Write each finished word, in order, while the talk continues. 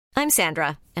I'm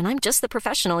Sandra, and I'm just the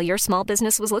professional your small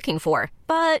business was looking for.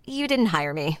 But you didn't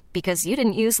hire me because you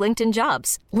didn't use LinkedIn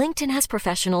Jobs. LinkedIn has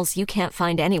professionals you can't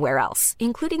find anywhere else,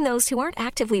 including those who aren't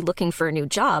actively looking for a new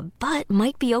job, but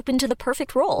might be open to the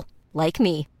perfect role, like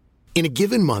me. In a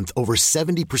given month, over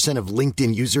 70% of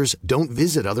LinkedIn users don't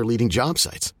visit other leading job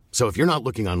sites. So if you're not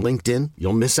looking on LinkedIn,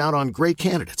 you'll miss out on great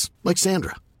candidates like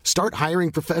Sandra. Start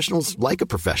hiring professionals like a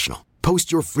professional.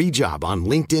 Post your free job on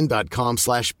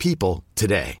linkedin.com/people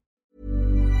today.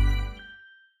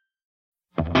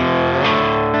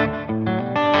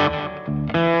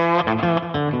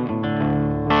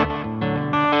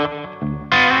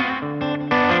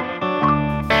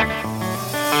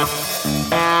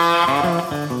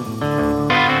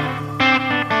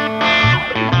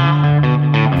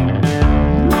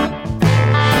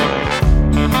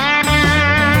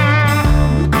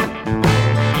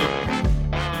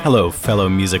 Hello, fellow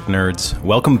music nerds.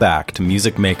 Welcome back to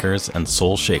Music Makers and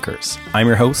Soul Shakers. I'm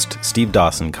your host, Steve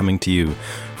Dawson, coming to you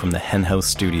from the Hen House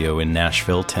Studio in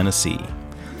Nashville, Tennessee.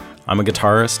 I'm a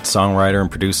guitarist, songwriter,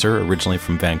 and producer, originally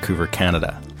from Vancouver,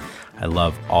 Canada. I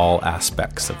love all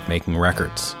aspects of making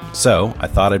records, so I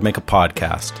thought I'd make a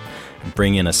podcast and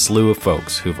bring in a slew of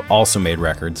folks who've also made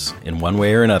records in one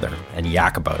way or another and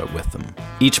yak about it with them.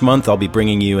 Each month I'll be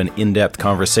bringing you an in-depth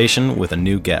conversation with a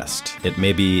new guest. It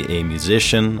may be a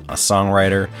musician, a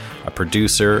songwriter, a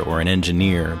producer, or an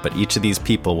engineer, but each of these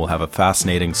people will have a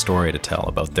fascinating story to tell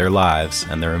about their lives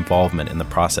and their involvement in the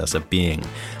process of being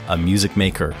a music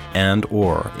maker and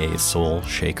or a soul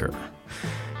shaker.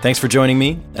 Thanks for joining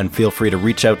me, and feel free to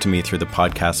reach out to me through the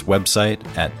podcast website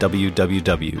at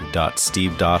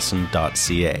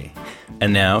www.stevedawson.ca.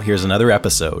 And now, here's another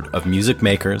episode of Music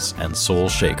Makers and Soul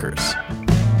Shakers.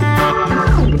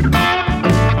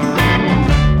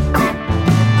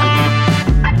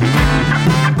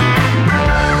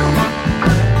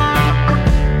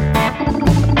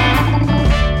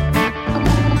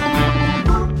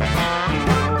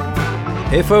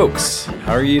 Hey folks,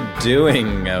 how are you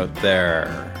doing out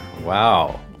there?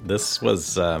 Wow, this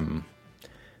was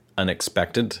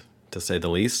unexpected, to say the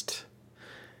least.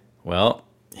 Well,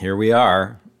 here we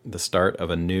are, the start of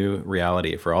a new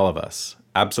reality for all of us.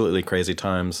 Absolutely crazy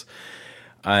times.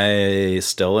 I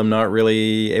still am not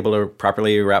really able to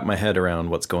properly wrap my head around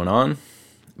what's going on,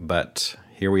 but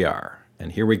here we are,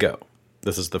 and here we go.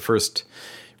 This is the first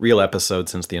real episode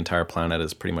since the entire planet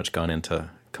has pretty much gone into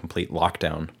complete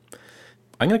lockdown.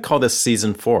 I'm going to call this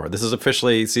Season 4. This is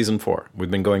officially Season 4. We've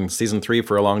been going Season 3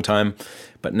 for a long time,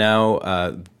 but now,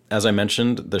 as I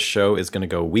mentioned, the show is going to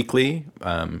go weekly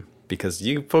because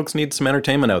you folks need some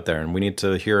entertainment out there, and we need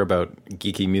to hear about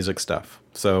geeky music stuff.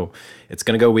 So it's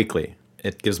going to go weekly.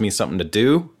 It gives me something to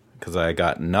do because I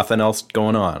got nothing else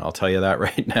going on. I'll tell you that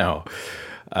right now.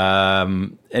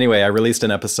 Anyway, I released an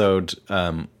episode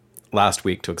last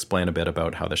week to explain a bit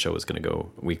about how the show is going to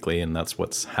go weekly, and that's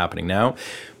what's happening now.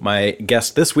 My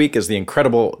guest this week is the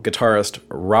incredible guitarist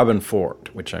Robben Ford,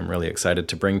 which I'm really excited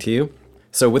to bring to you.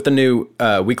 So with the new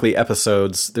weekly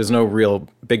episodes, there's no real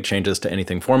big changes to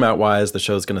anything format-wise. The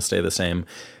show's going to stay the same,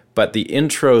 but the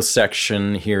intro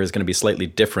section here is going to be slightly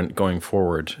different going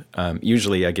forward.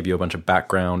 Usually I give you a bunch of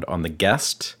background on the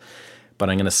guest, but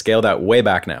I'm going to scale that way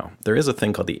back now. There is a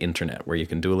thing called the internet where you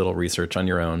can do a little research on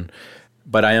your own,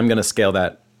 but I am going to scale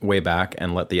that way back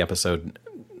and let the episode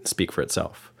speak for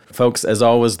itself. Folks, as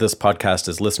always, this podcast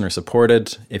is listener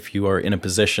supported. If you are in a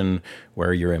position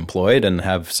where you're employed and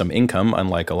have some income,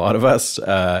 unlike a lot of us,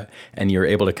 and you're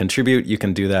able to contribute, you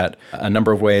can do that a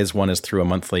number of ways. One is through a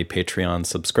monthly Patreon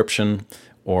subscription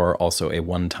or also a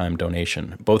one-time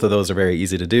donation. Both of those are very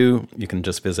easy to do. You can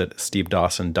just visit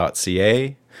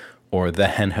stevedawson.ca or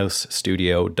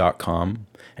thehenhousestudio.com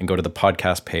and go to the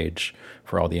podcast page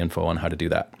for all the info on how to do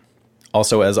that.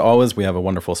 Also, as always, we have a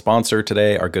wonderful sponsor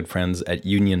today, our good friends at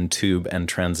Union Tube and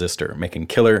Transistor, making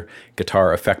killer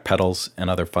guitar effect pedals and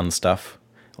other fun stuff,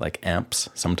 like amps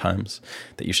sometimes,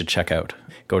 that you should check out.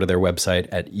 Go to their website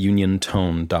at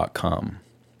uniontone.com.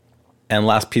 And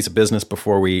last piece of business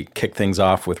before we kick things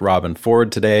off with Robben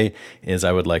Ford today is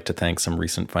I would like to thank some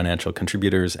recent financial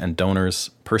contributors and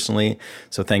donors personally.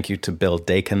 So thank you to Bill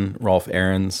Dakin, Rolf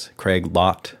Ahrens, Craig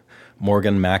Lott,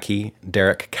 Morgan Mackey,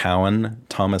 Derek Cowan,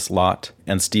 Thomas Lott,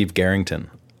 and Steve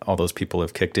Garrington. All those people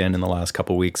have kicked in the last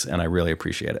couple weeks, and I really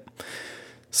appreciate it.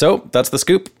 So that's the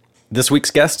scoop. This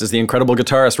week's guest is the incredible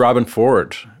guitarist Robben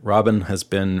Ford. Robben has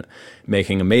been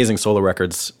making amazing solo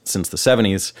records since the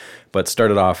 70s, but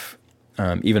started off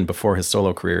even before his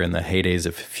solo career in the heydays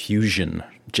of fusion,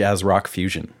 jazz rock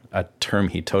fusion, a term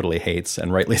he totally hates,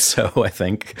 and rightly so, I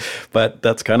think. But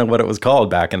that's kind of what it was called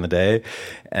back in the day.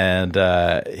 And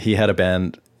he had a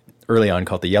band early on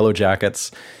called the Yellow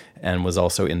Jackets, and was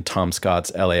also in Tom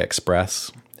Scott's LA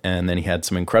Express. And then he had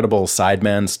some incredible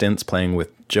sideman stints playing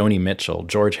with Joni Mitchell,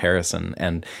 George Harrison,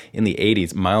 and in the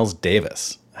 80s, Miles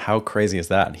Davis. How crazy is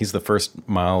that? He's the first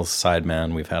Miles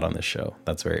sideman we've had on this show.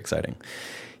 That's very exciting.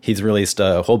 He's released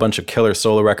a whole bunch of killer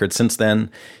solo records since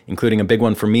then, including a big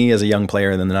one for me as a young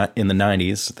player in the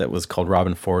 90s that was called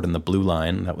Robben Ford and the Blue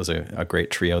Line. That was a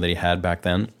great trio that he had back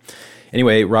then.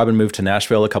 Anyway, Robben moved to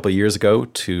Nashville a couple of years ago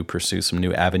to pursue some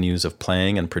new avenues of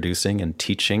playing and producing and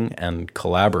teaching and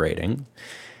collaborating.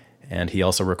 And he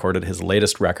also recorded his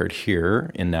latest record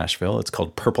here in Nashville. It's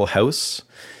called Purple House.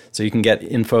 So you can get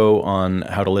info on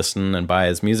how to listen and buy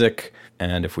his music.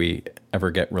 And if we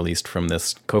ever get released from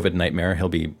this COVID nightmare, he'll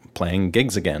be playing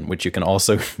gigs again, which you can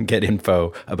also get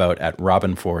info about at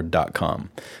robbenford.com.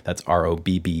 That's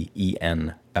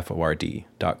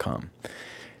ROBBENFORD.com.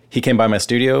 He came by my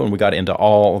studio and we got into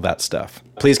all that stuff.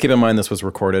 Please keep in mind this was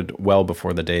recorded well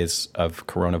before the days of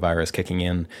coronavirus kicking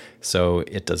in, so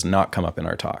it does not come up in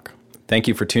our talk. Thank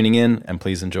you for tuning in, and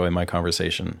please enjoy my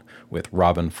conversation with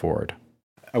Robben Ford.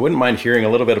 I wouldn't mind hearing a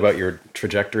little bit about your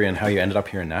trajectory and how you ended up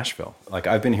here in Nashville. Like,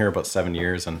 I've been here about 7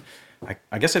 years, and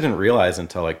I guess I didn't realize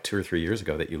until like 2 or 3 years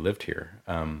ago that you lived here.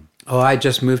 I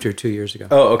just moved here 2 years ago.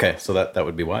 Oh, okay. So that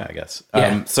would be why, I guess.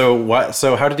 Yeah.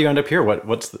 So how did you end up here?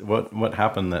 What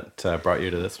happened that brought you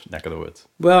to this neck of the woods?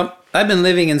 Well, I've been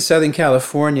living in Southern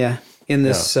California in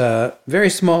this very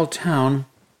small town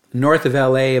north of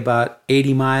LA, about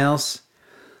 80 miles,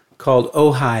 called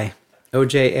Ojai,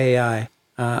 Ojai.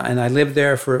 And I lived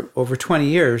there for over 20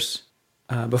 years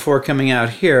before coming out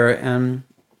here. And,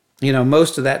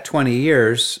 most of that 20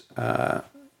 years, I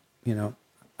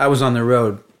was on the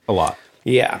road. A lot.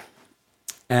 Yeah.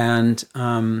 And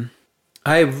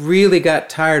I really got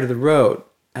tired of the road.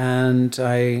 And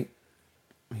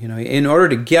in order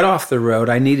to get off the road,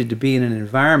 I needed to be in an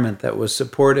environment that was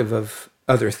supportive of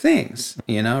other things,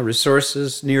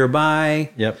 resources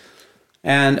nearby. Yep.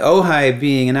 And Ojai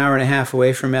being an hour and a half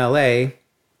away from LA,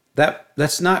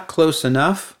 that's not close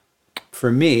enough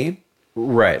for me.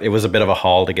 Right. It was a bit of a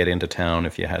haul to get into town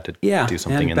if you had to do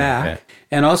something and in back. there. Okay.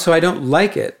 And also, I don't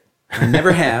like it. I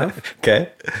never have. Okay.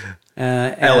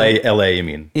 LA, you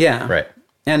mean? Yeah. Right.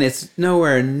 And it's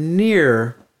nowhere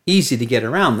near easy to get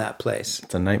around that place.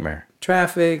 It's a nightmare.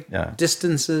 Traffic,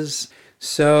 distances.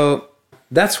 So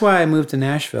that's why I moved to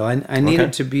Nashville. I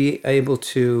needed to be able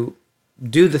to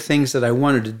do the things that I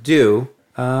wanted to do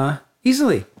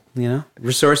easily,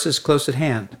 resources close at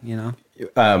hand,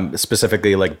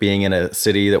 Specifically, like being in a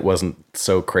city that wasn't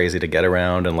so crazy to get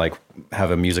around and like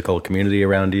have a musical community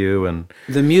around you and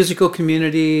the musical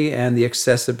community and the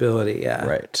accessibility. Yeah.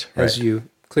 Right. As you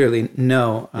clearly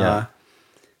know,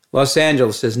 Los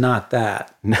Angeles is not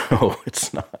that. No,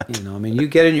 it's not. You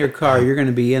get in your car, you're going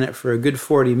to be in it for a good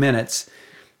 40 minutes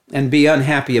and be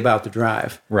unhappy about the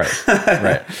drive. Right.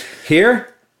 Right.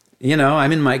 Here,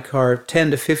 I'm in my car 10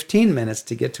 to 15 minutes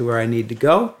to get to where I need to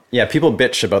go. Yeah, people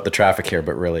bitch about the traffic here,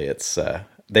 but really it's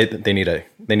they need a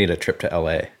trip to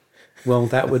LA. Well,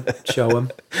 that would show them.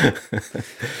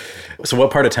 So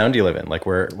what part of town do you live in? Like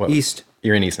where? East.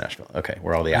 You're in East Nashville. Okay,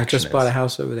 where all the action is. I just bought a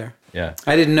house over there. Yeah.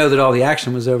 I didn't know that all the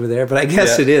action was over there, but I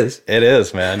guess it is. It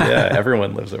is, man. Yeah,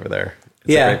 everyone lives over there.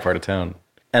 It's a great part of town.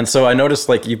 And so I noticed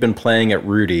like you've been playing at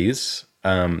Rudy's.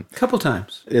 A couple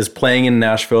times. Is playing in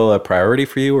Nashville a priority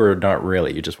for you or not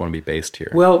really? You just want to be based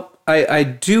here? Well, I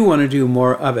do want to do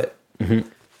more of it.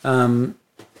 Mm-hmm.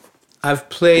 I've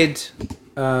played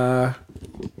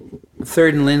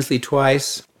Third and Lindsley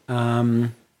twice.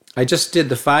 I just did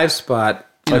the 5 spot.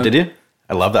 Did you?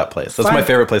 I love that place. That's my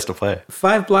favorite place to play.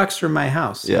 5 blocks from my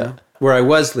house. Where I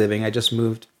was living. I just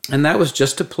moved. And that was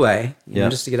just to play,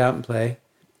 just to get out and play.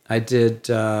 I did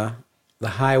the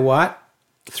High Watt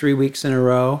 3 weeks in a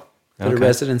row. Did a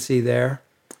residency there.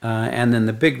 And then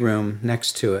the big room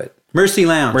next to it. Mercy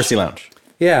Lounge.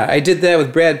 Yeah, I did that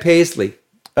with Brad Paisley.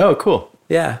 Oh, cool.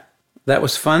 Yeah, that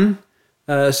was fun.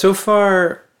 So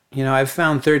far, I've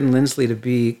found Third and Lindsley to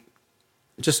be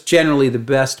just generally the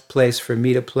best place for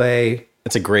me to play.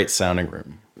 It's a great sounding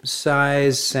room.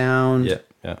 Size, sound,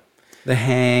 the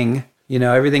hang,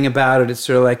 everything about it. It's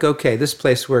sort of like, okay, this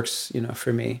place works,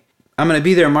 for me. I'm going to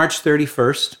be there March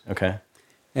 31st. Okay.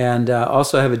 And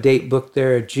also have a date booked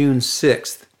there June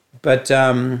 6th. But,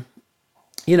 I'm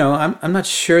not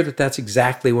sure that that's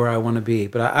exactly where I want to be.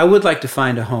 But I would like to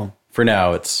find a home. For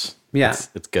now, it's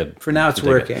good. For now, it's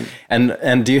working.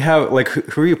 And do you have, like,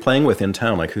 who are you playing with in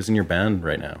town? Like, who's in your band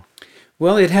right now?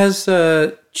 Well, it has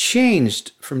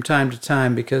changed from time to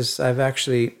time because I've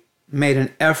actually made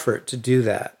an effort to do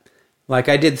that. Like,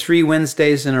 I did 3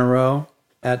 Wednesdays in a row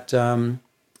at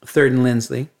Third and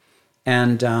Lindsley.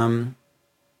 And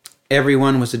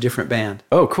everyone was a different band.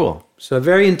 Oh, cool. So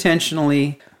very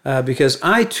intentionally, because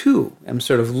I too am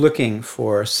sort of looking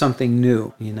for something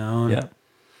new, you know.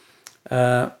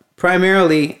 Yeah.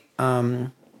 Primarily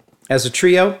as a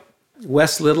trio.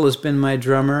 Wes Little has been my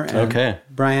drummer, and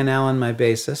Brian Allen my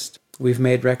bassist. We've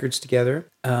made records together.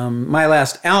 My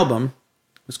last album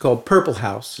was called Purple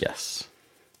House. Yes.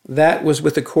 That was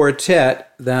with a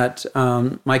quartet that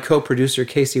my co-producer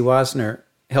Casey Wasner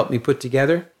helped me put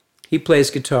together. He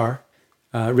plays guitar,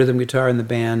 rhythm guitar in the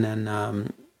band,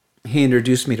 and he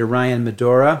introduced me to Ryan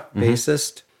Medora,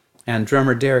 bassist, and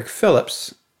drummer Derek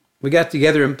Phillips. We got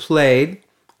together and played,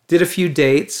 did a few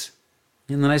dates,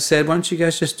 and then I said, why don't you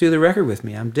guys just do the record with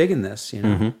me? I'm digging this, you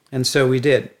know. And so we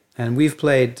did. And we've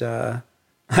played, I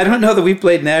don't know that we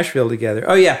played Nashville together.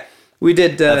 Oh, yeah. We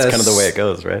did... That's kind of the way it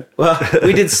goes, right? Well,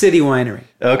 we did City Winery.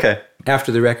 Okay.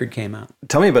 After the record came out.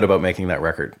 Tell me a bit about making that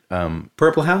record.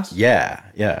 Purple House? Yeah.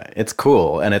 It's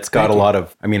cool. And it's got a lot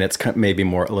of... I mean, it's maybe a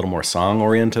little more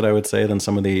song-oriented, I would say, than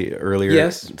some of the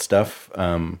earlier stuff.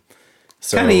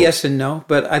 So, kind of yes and no,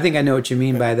 but I think I know what you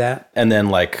mean by that. And then,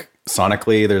 like,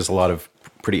 sonically, there's a lot of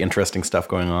pretty interesting stuff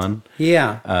going on.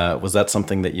 Yeah. Was that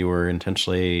something that you were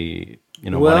intentionally,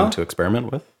 wanting to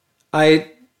experiment with?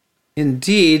 I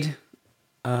indeed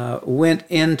went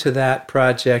into that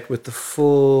project with the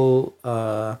full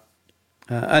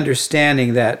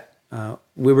understanding that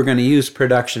we were going to use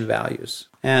production values.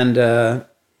 And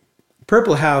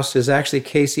Purple House is actually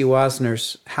Casey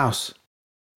Wasner's house.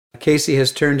 Casey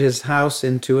has turned his house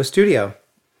into a studio.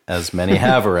 As many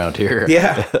have around here.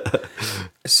 Yeah.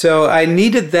 So I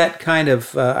needed that kind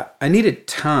of, I needed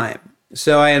time.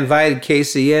 So I invited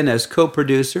Casey in as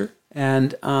co-producer,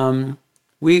 and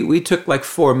we took like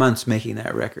 4 months making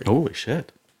that record. Holy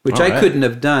shit. Which I couldn't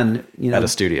have done, at a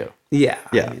studio. Yeah.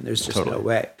 I mean, there's just no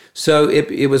way. So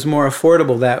it was more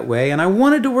affordable that way, and I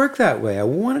wanted to work that way. I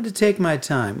wanted to take my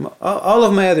time. All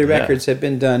of my other records have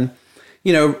been done,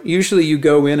 usually you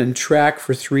go in and track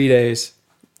for 3 days,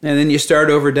 and then you start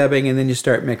overdubbing, and then you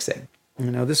start mixing.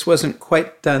 This wasn't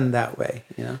quite done that way.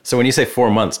 So when you say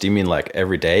 4 months, do you mean like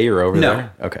every day you're over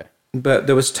there? Okay. But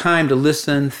there was time to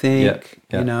listen, think,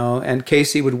 and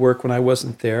Casey would work when I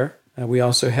wasn't there. We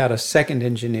also had a second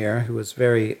engineer who was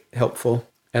very helpful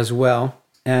as well,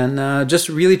 and just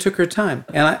really took her time.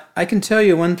 And I can tell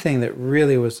you one thing that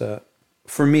really was,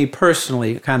 for me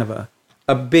personally, kind of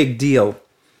a big deal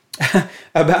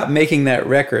about making that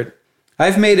record.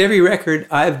 I've made every record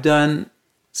I've done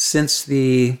since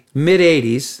the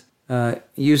mid-'80s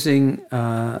using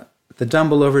the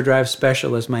Dumble Overdrive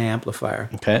Special as my amplifier.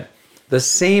 Okay. The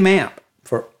same amp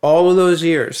for all of those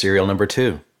years. Serial number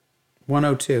 2.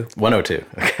 102. 102,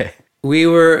 okay.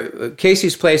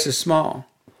 Casey's place is small,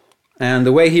 and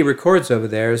the way he records over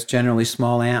there is generally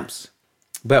small amps.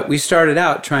 But we started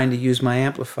out trying to use my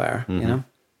amplifier,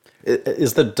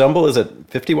 Is the Dumble, is it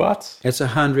 50 watts? It's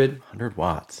 100. 100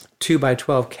 watts.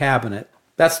 2x12 cabinet.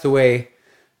 That's the way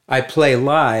I play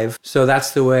live, so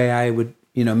that's the way I would,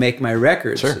 make my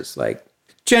records. Sure. It's like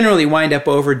generally wind up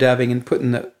overdubbing and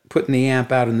putting the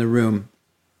amp out in the room,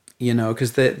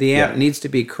 because the amp needs to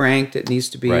be cranked. It needs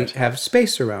to have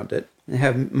space around it and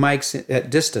have mics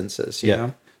at distances, you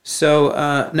know.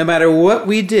 So no matter what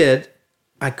we did,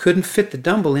 I couldn't fit the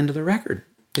Dumble into the record.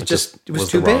 It was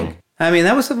too big. I mean,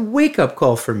 that was a wake-up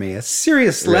call for me, a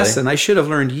serious lesson I should have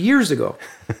learned years ago.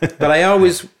 But I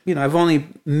always, I've only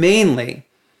mainly,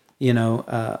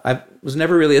 I was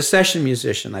never really a session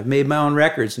musician. I've made my own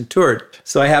records and toured.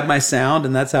 So I have my sound,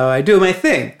 and that's how I do my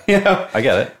thing, I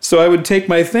get it. So I would take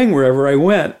my thing wherever I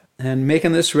went. And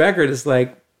making this record is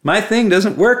like, my thing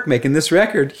doesn't work making this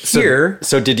record here.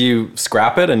 So did you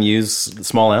scrap it and use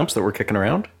small amps that were kicking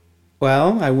around?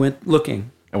 Well, I went looking.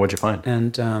 And what'd you find?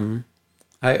 And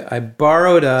I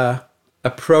borrowed a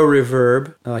Pro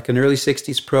Reverb, like an early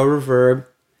 60s Pro Reverb,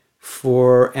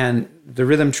 and the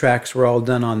rhythm tracks were all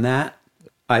done on that.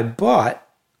 I bought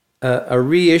a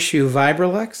reissue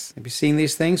Vibrolux. Have you seen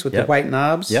these things with the white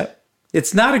knobs? Yep.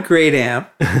 It's not a great amp,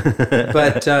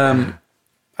 but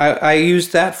I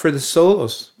used that for the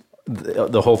solos.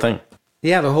 The whole thing?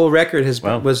 Yeah, the whole record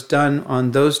was done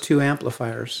on those two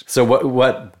amplifiers. So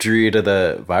what drew you to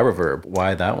the Vibrolux?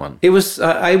 Why that one? It was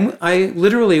I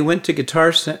literally went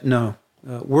to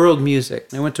World Music.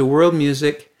 I went to World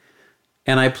Music,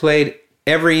 and I played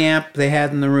every amp they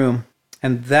had in the room,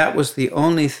 and that was the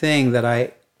only thing that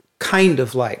I kind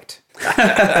of liked.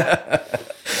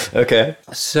 Okay.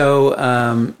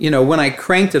 So when I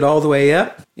cranked it all the way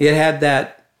up, it had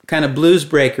that kind of Blues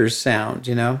Breakers sound,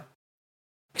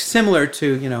 Similar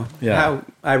to, how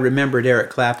I remembered Eric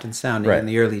Clapton sounding in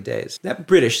the early days. That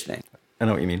British thing. I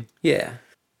know what you mean. Yeah.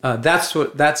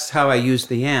 That's how I used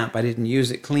the amp. I didn't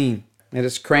use it clean. I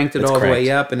just cranked it all the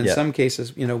way up, and in some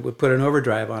cases, would put an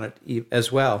overdrive on it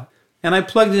as well. And I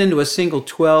plugged it into a single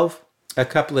 12 a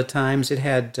couple of times. It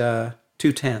had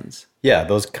 210s. Yeah,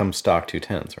 those come stock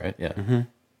 210s, right? Yeah. Mm-hmm.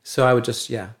 So I would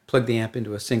just, plug the amp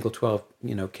into a single 12,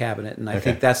 cabinet. And I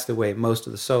think that's the way most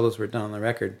of the solos were done on the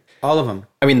record. All of them.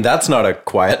 I mean, that's not a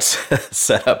quiet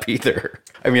setup either.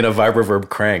 I mean, a vibroverb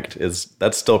cranked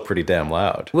that's still pretty damn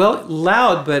loud. Well,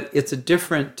 loud, but it's a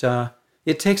different,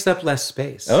 it takes up less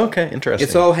space. Okay, interesting.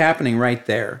 It's all happening right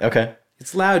there. Okay.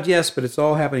 It's loud, yes, but it's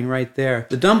all happening right there.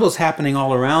 The Dumble's happening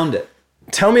all around it.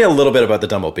 Tell me a little bit about the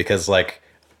Dumble, because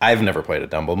I've never played a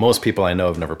Dumble. Most people I know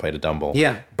have never played a Dumble.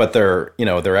 Yeah. But they're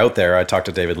out there. I talked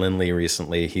to David Lindley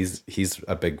recently. He's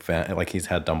a big fan. He's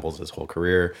had Dumbles his whole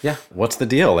career. Yeah. What's the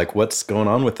deal? What's going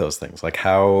on with those things?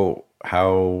 How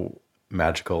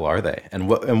magical are they? And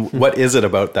what is it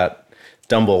about that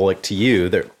Dumble, to you,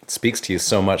 that speaks to you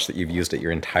so much that you've used it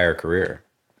your entire career?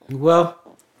 Well,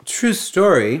 true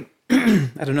story. I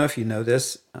don't know if you know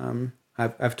this.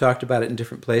 I've talked about it in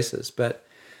different places, but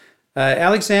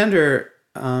Alexander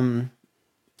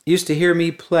used to hear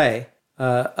me play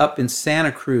up in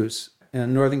Santa Cruz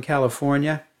in Northern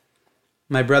California.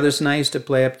 My brothers and I used to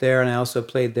play up there, and I also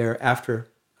played there after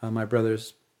my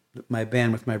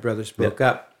band with my brothers broke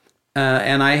up.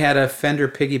 And I had a Fender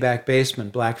piggyback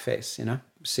bassman, Blackface,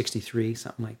 63,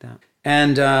 something like that.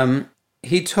 And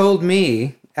he told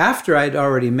me, after I'd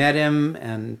already met him,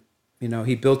 and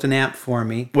he built an amp for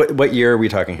me. What year are we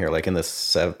talking here? In the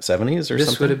 70s or something?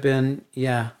 This would have been,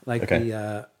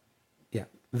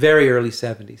 very early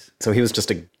 70s. So he was just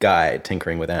a guy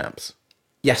tinkering with amps.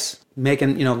 Yes,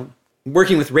 making,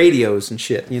 working with radios and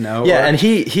shit, Yeah, and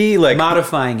he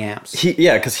modifying amps.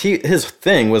 Because his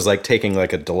thing was taking a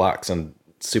deluxe and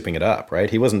souping it up, right?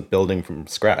 He wasn't building from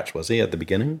scratch, was he, at the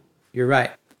beginning? You're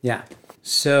right, yeah.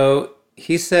 So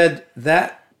he said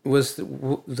that was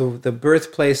the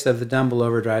birthplace of the Dumble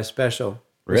Overdrive Special.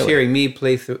 Really? Was hearing me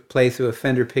play through a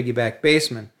Fender piggyback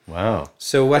bassman. Wow.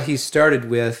 So what he started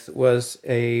with was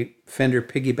a Fender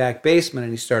piggyback bassman,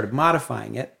 and he started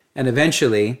modifying it, and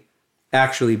eventually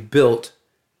actually built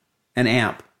an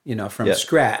amp, from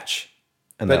scratch.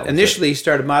 But initially he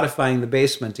started modifying the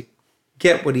bassman to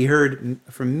get what he heard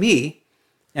from me,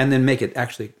 and then make it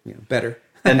actually better.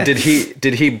 And did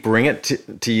he bring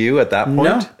it to you at that point?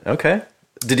 No. Okay.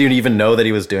 Did you even know that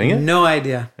he was doing it? No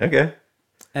idea. Okay.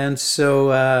 And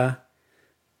so, I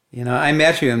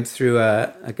met him through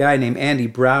a guy named Andy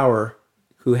Brower,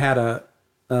 who had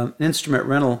an instrument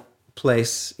rental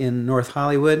place in North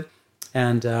Hollywood.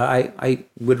 And I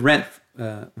would rent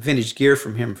vintage gear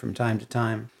from him from time to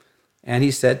time. And he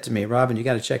said to me, "Robben, you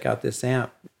got to check out this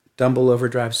amp, Dumble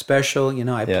Overdrive Special."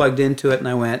 I plugged into it and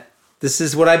I went, "This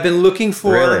is what I've been looking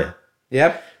for." Really?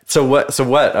 Yep. So what,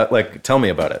 tell me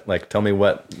about it. Tell me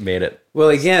what made it. Well,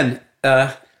 again,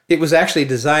 it was actually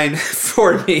designed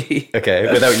for me.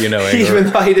 Okay, without you knowing.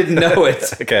 Even though I didn't know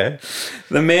it. Okay.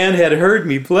 The man had heard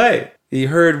me play. He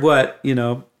heard what,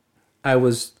 I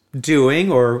was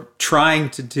doing or trying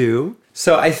to do.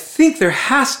 So I think there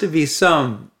has to be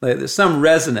some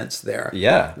resonance there.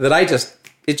 Yeah. That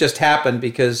it just happened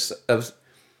because of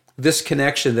this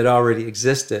connection that already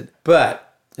existed. But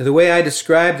the way I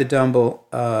describe the Dumble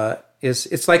is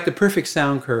it's like the perfect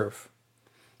sound curve.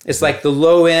 It's like the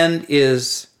low end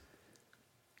is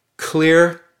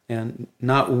clear and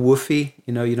not woofy.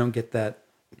 You don't get that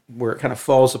where it kind of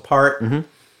falls apart.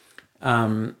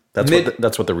 Mm-hmm.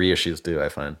 That's what the reissues do, I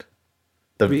find.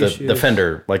 The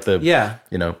Fender,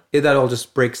 that all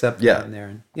just breaks up there and there.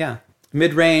 And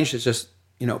mid range is just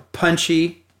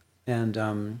punchy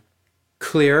and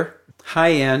clear.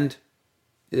 High end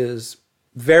is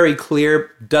very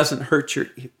clear, doesn't hurt your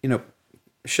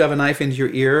shove a knife into your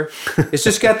ear. It's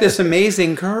just got this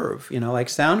amazing curve, like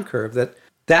sound curve.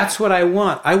 That's what I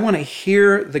want. I want to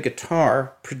hear the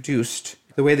guitar produced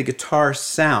the way the guitar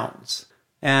sounds,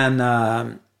 and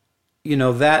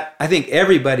that I think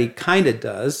everybody kind of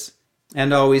does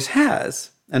and always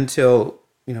has until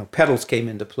pedals came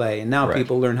into play, and now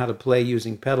people learn how to play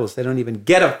using pedals. They don't even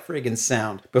get a friggin'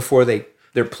 sound before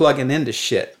they're plugging into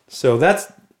shit. So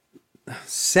that's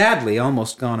sadly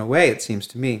almost gone away, it seems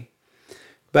to me.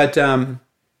 But I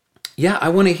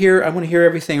want to hear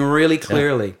everything really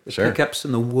clearly. The pickups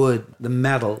and the wood, the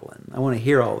metal, and I want to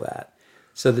hear all that.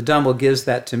 So the Dumble gives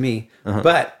that to me,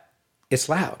 but it's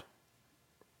loud.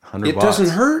 It doesn't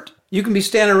hurt. You can be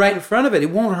standing right in front of it.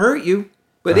 It won't hurt you,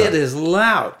 but it is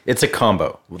loud. It's a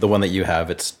combo. The one that you have,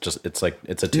 it's a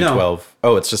 212. No.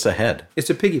 Oh, it's just a head. It's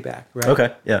a piggyback, right?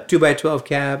 Okay, yeah. 2x12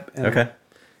 cab.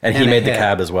 And he made the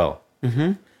cab as well.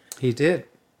 Mm-hmm. He did.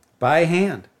 By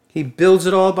hand. He builds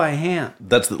it all by hand.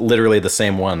 That's literally the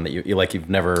same one that you've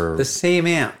never... The same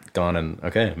amp. Gone and...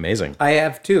 Okay, amazing. I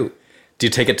have two. Do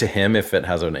you take it to him if it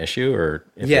has an issue? Or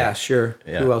Yeah, sure.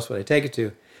 Yeah. Who else would I take it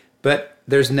to? But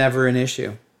there's never an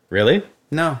issue. Really?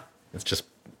 No. It's just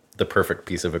the perfect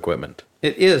piece of equipment.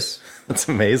 It is. That's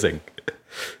amazing.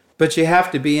 But you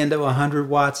have to be into 100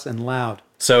 watts and loud.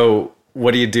 So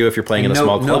what do you do if you're playing in a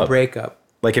small club? No breakup.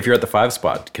 Like if you're at the 5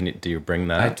 spot, do you bring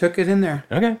that? I took it in there.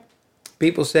 Okay.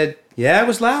 People said, yeah, it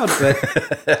was loud, but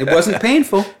it wasn't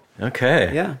painful.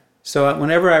 Okay. Yeah. So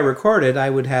whenever I recorded, I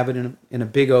would have it in a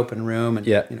big open room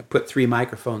and put 3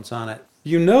 microphones on it.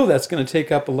 That's going to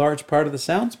take up a large part of the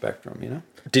sound spectrum,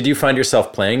 Did you find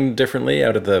yourself playing differently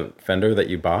out of the Fender that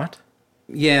you bought?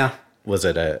 Yeah. Was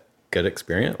it a good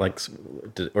experience?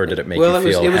 Or did it make you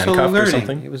feel handcuffed or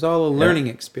something? It was all a learning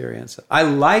experience. I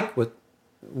like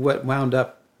what wound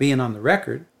up being on the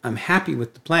record. I'm happy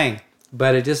with the playing,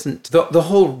 but it isn't... The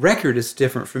whole record is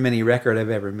different from any record I've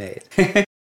ever made.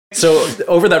 So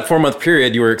over that 4-month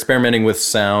period, you were experimenting with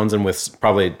sounds and with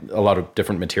probably a lot of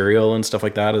different material and stuff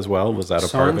like that as well. Was that a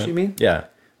part of it? Songs, you mean? Yeah.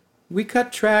 We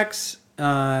cut tracks.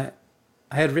 I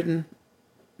had written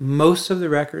most of the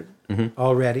record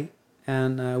already,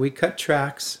 and we cut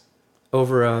tracks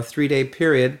over a 3-day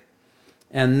period,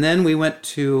 and then we went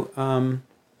to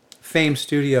Fame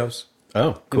Studios.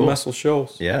 Oh, cool. In Muscle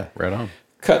Shoals. Yeah, right on.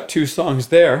 Cut 2 songs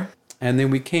there, and then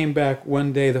we came back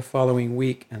one day the following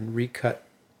week and recut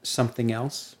something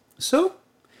else. So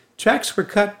tracks were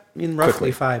cut in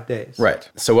roughly 5 days. Right.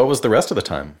 So what was the rest of the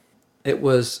time? It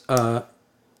was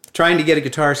trying to get a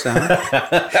guitar sound.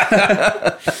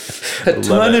 A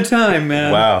ton of time,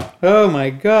 man. Wow. Oh my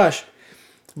gosh.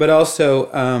 But also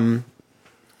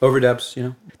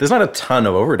overdubs, There's not a ton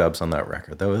of overdubs on that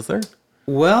record, though, is there?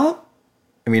 Well,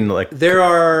 I mean, there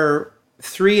are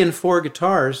 3 and 4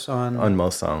 guitars on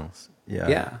most songs. Yeah.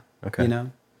 Yeah. Okay.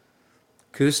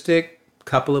 Acoustic,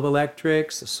 couple of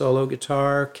electrics, a solo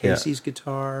guitar, Casey's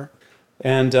guitar,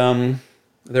 and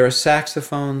there are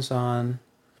saxophones on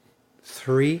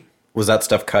 3. Was that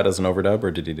stuff cut as an overdub,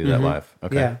 or did you do that live?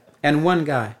 Okay. Yeah, and one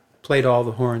guy played all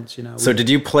the horns. So did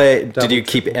you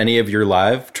keep any of your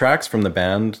live tracks from the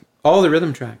band? All the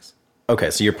rhythm tracks.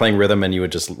 Okay, so you're playing rhythm, and you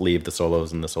would just leave the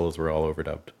solos, and the solos were all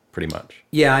overdubbed, pretty much.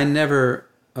 Yeah, I never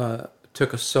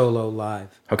took a solo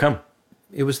live. How come?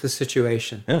 It was the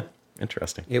situation. Yeah.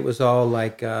 Interesting. It was all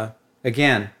like,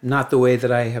 again, not the way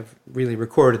that I have really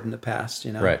recorded in the past,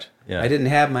 Right, yeah. I didn't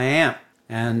have my amp,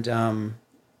 and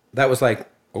that was like,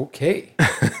 okay.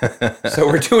 So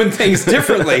we're doing things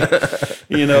differently,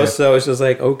 so it's just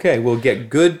like, okay, we'll get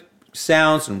good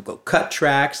sounds and we'll cut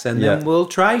tracks and then we'll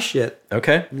try shit.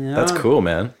 Okay, that's cool,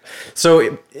 man.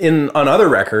 So on other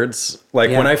records,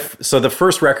 so the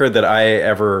first record that I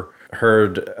ever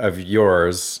heard of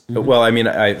yours, well, I mean,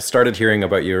 I started hearing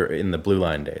about you in the Blue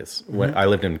Line days when I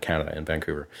lived in Canada, in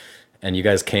Vancouver, and you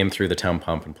guys came through the Town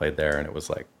Pump and played there, and it was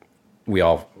like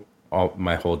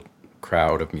my whole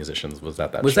crowd of musicians was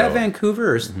at that show. Was that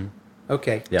Vancouver?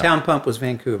 Okay. Yeah. Town Pump was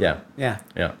Vancouver. Yeah.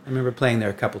 I remember playing there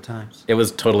a couple times. It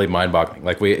was totally mind-boggling.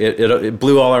 Like it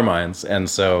blew all our minds, and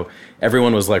so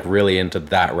everyone was like really into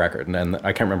that record. And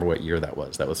I can't remember what year that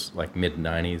was. That was like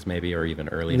mid-90s maybe, or even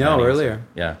early 90s. No, earlier.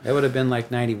 Yeah. That would have been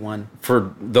like 91.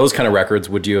 For those kind of records,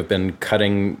 would you have been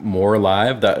cutting more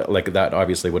live? That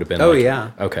obviously would have been. Oh,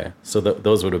 yeah. Okay. So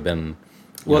those would have been.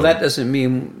 Well, that doesn't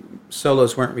mean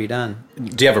solos weren't redone.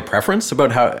 Do you have a preference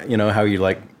about how you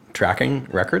like tracking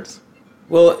records?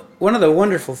 Well, one of the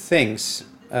wonderful things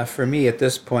for me at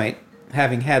this point,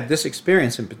 having had this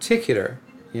experience in particular,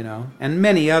 and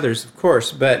many others, of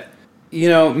course, but,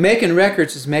 making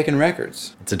records is making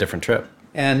records. It's a different trip.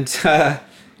 And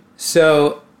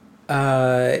so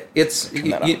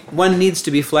one needs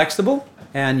to be flexible,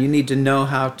 and you need to know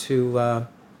how to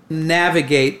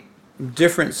navigate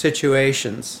different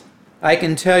situations. I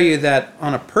can tell you that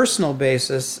on a personal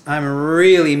basis, I'm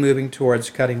really moving towards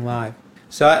cutting live.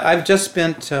 So I've just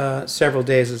spent several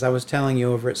days, as I was telling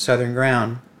you, over at Southern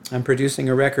Ground. I'm producing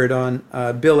a record on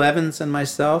Bill Evans and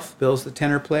myself. Bill's the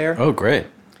tenor player. Oh, great.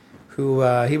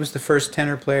 He was the first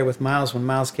tenor player with Miles when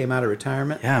Miles came out of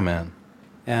retirement. Yeah, man.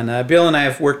 And Bill and I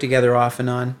have worked together off and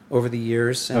on over the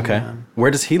years. And, okay.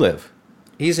 Where does he live?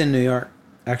 He's in New York,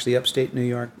 actually upstate New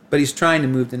York. But he's trying to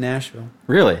move to Nashville.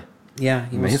 Really? Yeah,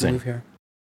 he wants to move here.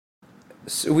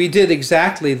 So we did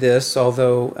exactly this,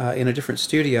 although in a different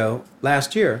studio,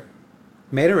 last year.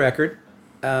 Made a record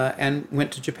and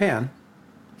went to Japan.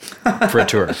 For a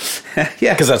tour.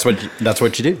 Yeah. Because that's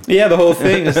what you do. Yeah, the whole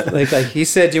thing is like he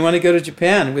said, "Do you want to go to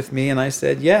Japan with me?" And I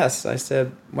said, "Yes." I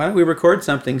said, "Why don't we record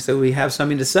something so we have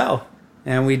something to sell?"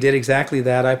 And we did exactly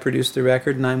that. I produced the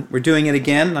record, and we're doing it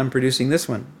again, and I'm producing this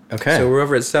one. Okay. So we're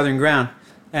over at Southern Ground.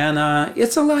 And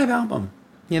it's a live album,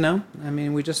 you know? I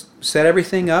mean, we just set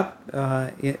everything up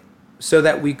so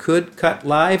that we could cut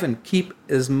live and keep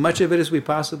as much of it as we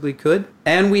possibly could.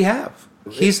 And we have.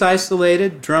 He's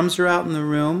isolated. Drums are out in the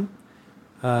room.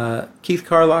 Keith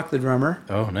Carlock, the drummer.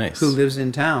 Oh, nice. Who lives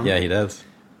in town. Yeah, he does.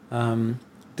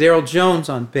 Daryl Jones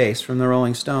on bass from the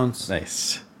Rolling Stones.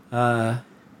 Nice.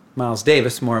 Miles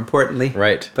Davis, more importantly.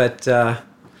 Right. But, and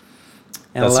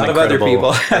that's a lot of other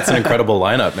people. That's an incredible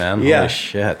lineup, man. Yeah. Holy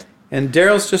shit. And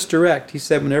Daryl's just direct. He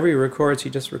said whenever he records, he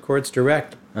just records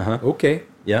direct. Uh-huh. Okay.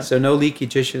 Yeah. So no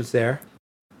leakage issues there.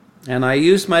 And I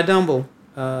used my Dumble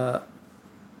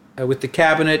with the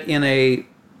cabinet in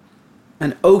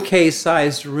an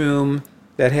okay-sized room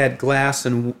that had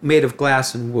made of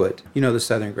glass and wood. You know, the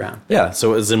Southern Ground. Yeah,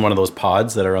 so it was in one of those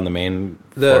pods that are on the main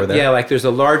floor there? Yeah, like there's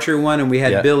a larger one, and we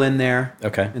had Bill in there.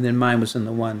 Okay. And then mine was in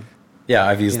the one. Yeah,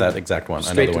 I've used that exact one.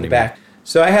 Straight I know the to one the you back. mean.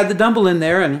 So I had the Dumble in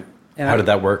there, and how did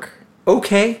that work?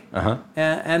 Okay. Uh-huh.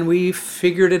 And we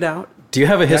figured it out. Do you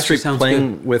have a history sounds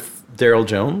playing good. with Daryl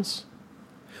Jones?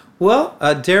 Well,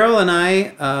 Daryl and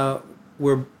I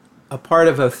were a part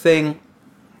of a thing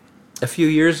a few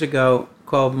years ago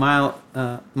called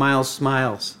Miles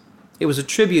Smiles. It was a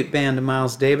tribute band to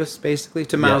Miles Davis, basically,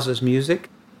 to Miles's music,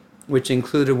 which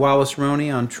included Wallace Roney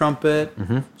on trumpet,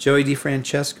 Joey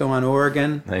DeFrancesco on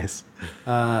organ, Nice.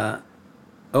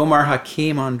 Omar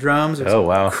Hakim on drums. It was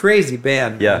wow. a crazy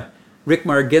band. Yeah. Rick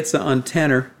Margitza on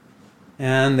tenor.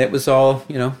 And it was all,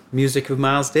 music of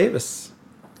Miles Davis.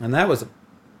 And that was a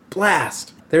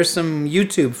blast. There's some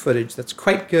YouTube footage that's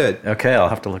quite good. Okay, I'll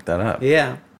have to look that up.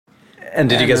 Yeah. And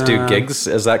did you guys do gigs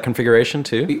as that configuration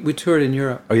too? We toured in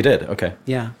Europe. Oh, you did? Okay.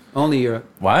 Yeah, only Europe.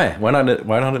 Why? Why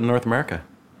not in North America?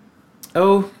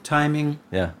 Oh, timing.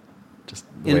 Yeah. Just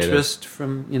the way it is. Interest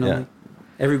from, like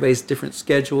everybody's different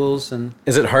schedules. And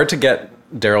is it hard to get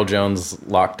Daryl Jones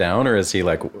locked down, or is he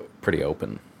like pretty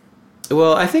open?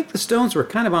 Well, I think the Stones were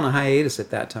kind of on a hiatus at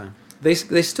that time. They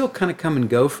still kind of come and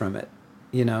go from it,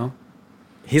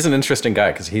 He's an interesting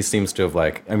guy because he seems to have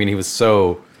he was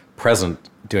so present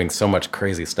doing so much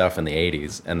crazy stuff in the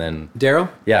 80s, and then Daryl?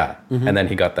 Yeah. Mm-hmm. And then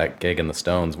he got that gig in the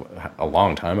Stones a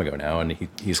long time ago now, and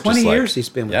he's 20 just years he's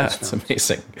been with the Stones. Yeah, it's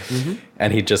amazing. Mm-hmm.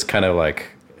 And he just kind of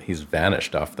he's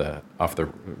vanished off the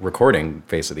recording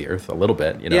face of the earth a little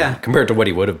bit, compared to what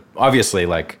he would have. Obviously,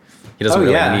 he doesn't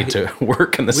really need to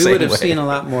work in the same way. We would have seen a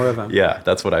lot more of him. Yeah,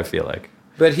 that's what I feel like.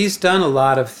 But he's done a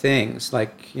lot of things,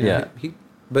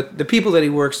 but the people that he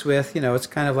works with, it's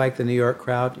kind of like the New York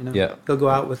crowd, Yeah. He'll go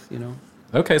out with,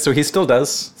 Okay, so he still does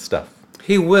stuff.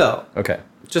 He will. Okay.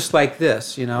 Just like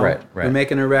this, Right. We're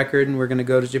making a record and we're going to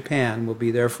go to Japan. We'll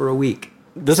be there for a week.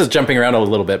 This is jumping around a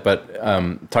little bit, but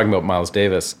talking about Miles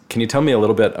Davis, can you tell me a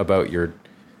little bit about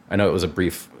I know it was a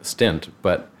brief stint,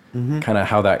 but kind of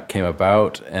how that came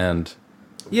about and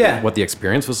what the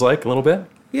experience was like a little bit?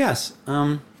 Yes.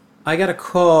 I got a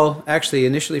call, actually,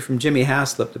 initially from Jimmy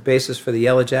Haslip, the bassist for the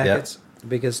Yellow Jackets,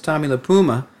 because Tommy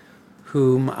LaPuma,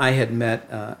 whom I had met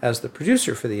as the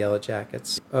producer for the Yellow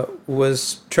Jackets,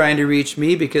 was trying to reach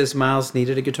me because Miles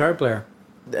needed a guitar player.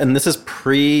 And this is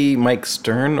pre-Mike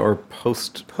Stern or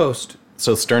post? Post.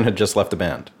 So Stern had just left the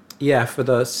band? Yeah, for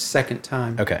the second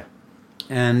time. Okay.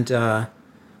 And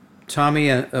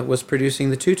Tommy was producing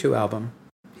the Tutu album.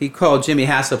 He called Jimmy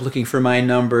Haslip looking for my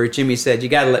number. Jimmy said, "You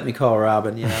got to let me call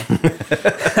Robben."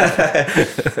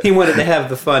 He wanted to have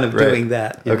the fun of doing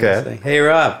that. Okay. Saying, "Hey,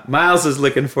 Rob, Miles is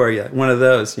looking for you." One of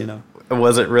those,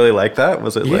 Was it really like that?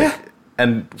 Was it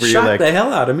and were you shocked the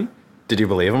hell out of me. Did you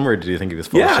believe him, or did you think he was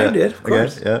full of shit? Yeah, I did, of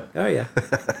course. Okay, yeah. Oh, yeah.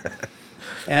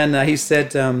 And he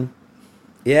said,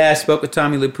 I spoke with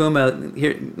Tommy LaPuma.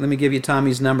 Here, let me give you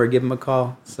Tommy's number. Give him a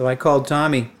call. So I called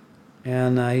Tommy.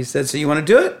 And he said, "So you want to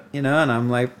do it?" And I'm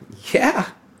like, "Yeah,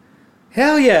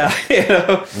 hell yeah."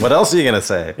 What else are you gonna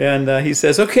say? And he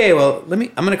says, "Okay, well,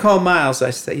 I'm gonna call Miles."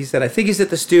 He said, "I think he's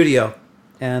at the studio,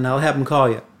 and I'll have him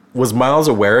call you." Was Miles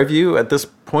aware of you at this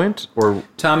point, or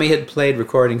Tommy had played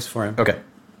recordings for him? Okay.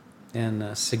 And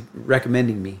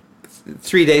recommending me.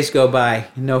 3 days go by,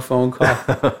 no phone call.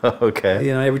 Okay.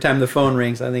 Every time the phone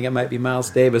rings, I think it might be Miles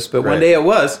Davis, but one day it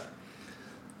was.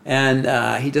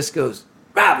 And he just goes,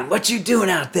 "Robben, what you doing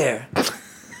out there?"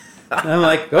 I'm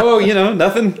like, "Oh,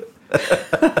 nothing."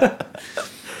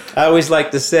 I always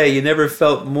like to say, you never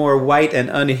felt more white and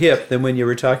unhip than when you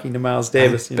were talking to Miles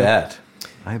Davis. I bet.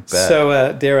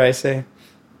 So, dare I say.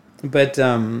 But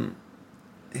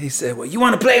he said, "Well, you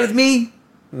want to play with me?"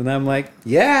 And I'm like,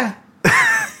 "Yeah."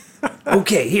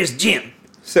 "Okay, here's Jim."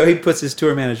 So he puts his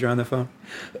tour manager on the phone.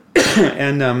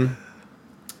 And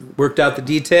worked out the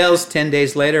details. 10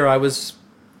 days later, I was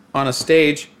on a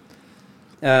stage.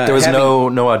 There was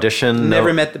no audition?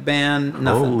 Never met the band,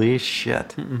 nothing. Holy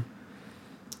shit.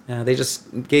 They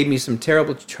just gave me some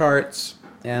terrible charts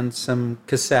and some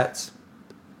cassettes.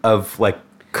 Of, like,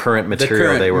 current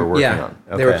material they were working on?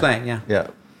 Okay. They were playing, yeah. Yeah.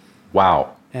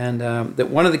 Wow. And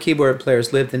one of the keyboard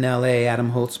players lived in L.A.,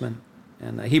 Adam Holtzman.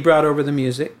 And he brought over the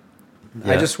music.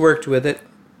 Yeah. I just worked with it.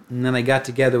 And then I got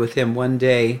together with him one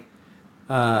day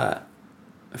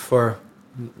for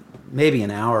maybe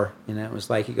an hour. You know, it was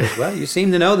like, he goes, well, you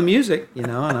seem to know the music, you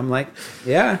know. And I'm like,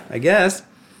 yeah, I guess.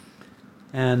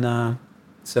 And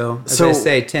so, as I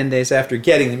say, 10 days after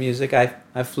getting the music,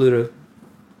 I flew to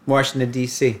Washington,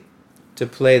 D.C. to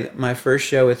play my first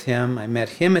show with him. I met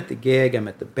him at the gig. I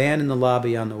met the band in the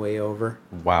lobby on the way over.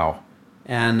 Wow.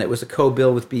 And it was a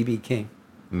co-bill with B.B. King.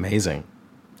 Amazing.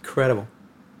 Incredible.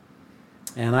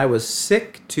 And I was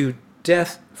sick to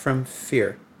death from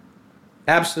fear.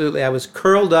 Absolutely. I was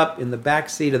curled up in the back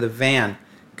seat of the van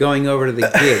going over to the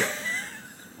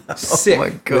gig.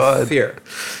 Sick with fear.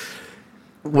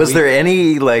 Was there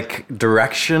any, like,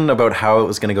 direction about how it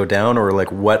was going to go down, or,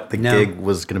 like, what the gig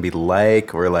was going to be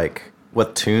like, or, like,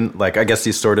 what tune? Like, I guess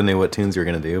you sort of knew what tunes you were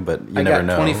going to do, but you never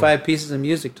know. I got 25 pieces of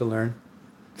music to learn.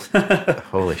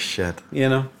 Holy shit. You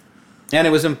know? And it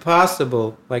was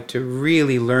impossible, like, to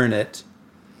really learn it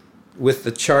with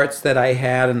the charts that I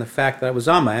had and the fact that I was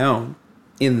on my own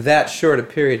in that short a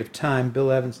period of time.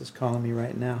 Bill Evans is calling me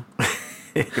right now.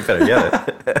 You better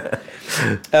get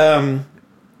it.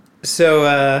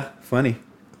 So funny.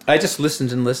 I just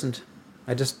listened and listened.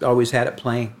 I just always had it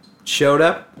playing. Showed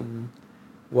up and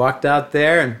walked out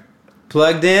there and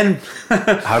plugged in.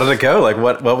 How did it go? Like,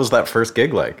 what was that first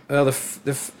gig like? Well,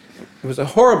 it was a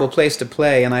horrible place to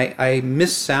play, and I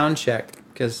missed sound check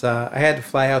because I had to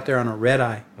fly out there on a red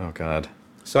eye. Oh, God.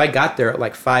 So I got there at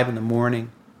like 5 in the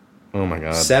morning. Oh, my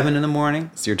God. 7 in the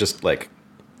morning. So you're just, like,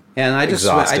 and I just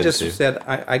exhausted, said,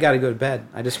 I got to go to bed.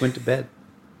 I just went to bed,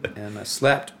 and I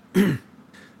slept.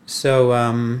 So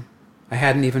I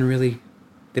hadn't even really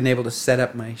been able to set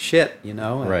up my shit, you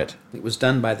know. Right. It was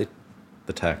done by the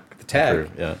tech. The tech. Crew,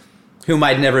 yeah. Whom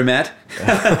I'd never met.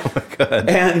 Oh, my God.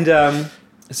 And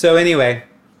so anyway,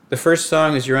 the first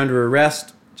song is You're Under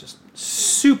Arrest. Just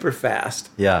super fast.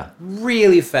 Yeah.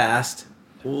 Really fast.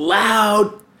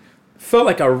 Loud. Felt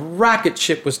like a rocket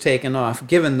ship was taking off,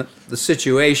 given the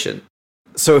situation.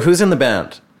 So who's in the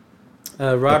band?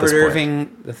 Robert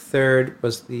Irving III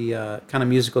was the kind of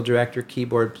musical director,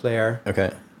 keyboard player.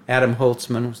 Okay. Adam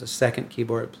Holtzman was the second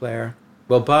keyboard player.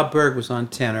 Well, Bob Berg was on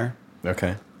tenor.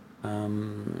 Okay.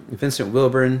 Vincent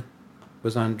Wilburn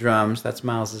was on drums. That's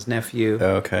Miles's nephew.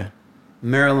 Oh, okay.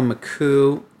 Marilyn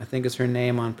McCoo, I think is her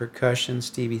name, on percussion.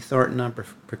 Stevie Thornton on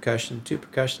percussion. 2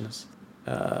 percussionists.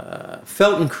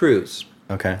 Felton Cruz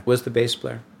was the bass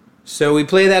player. So we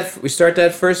start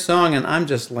that first song, and I'm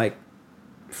just like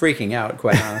freaking out,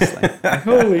 quite honestly.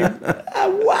 Holy,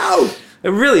 wow!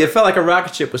 It felt like a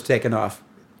rocket ship was taking off.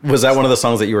 Was that one of the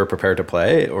songs that you were prepared to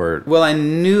play, or? Well, I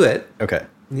knew it. Okay.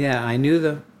 Yeah, I knew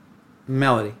the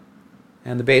melody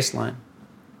and the bass line.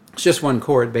 It's just one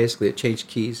chord, basically. It changed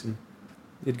keys, and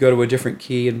you'd go to a different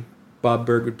key, and Bob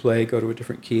Berg would play, go to a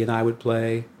different key, and I would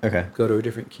play. Okay. Go to a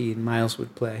different key, and Miles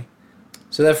would play.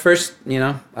 So that first,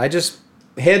 I just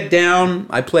head down.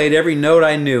 I played every note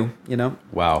I knew,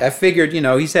 Wow. I figured,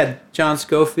 he's had John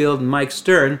Scofield and Mike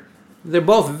Stern. They're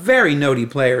both very notey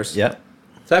players. Yeah.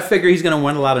 So I figured he's going to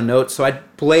want a lot of notes, so I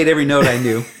played every note I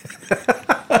knew.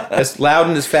 As loud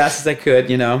and as fast as I could,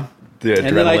 and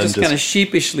then I just kind of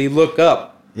sheepishly look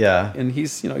up. Yeah. And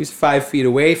he's 5 feet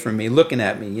away from me, looking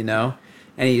at me,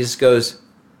 and he just goes,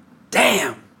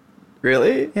 "Damn."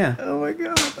 Really? Yeah. Oh my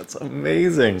God, that's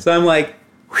amazing. So I'm like,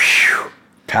 whew.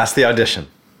 Passed the audition.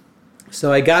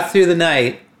 So I got through the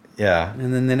night. Yeah.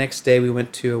 And then the next day we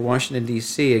went to Washington,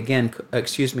 D.C.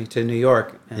 to New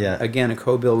York. And again, a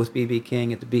co-bill with B.B.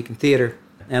 King at the Beacon Theater.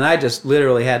 And I just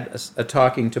literally had a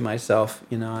talking to myself.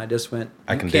 I just went,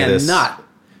 I can do this.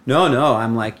 No.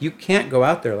 I'm like, you can't go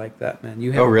out there like that, man.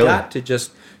 You have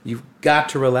you've got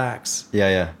to relax.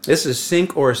 Yeah. This is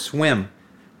sink or swim.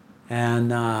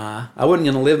 And I wasn't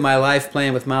going to live my life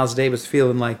playing with Miles Davis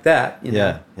feeling like that.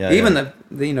 Yeah. Even that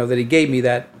he gave me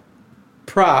that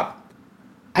prop.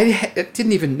 I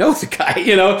didn't even know the guy,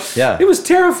 Yeah. It was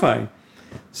terrifying.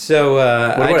 So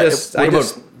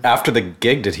after the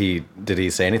gig, did he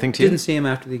say anything to you? Didn't see him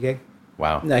after the gig.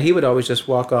 Wow. No, he would always just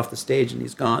walk off the stage and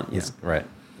he's gone. Right.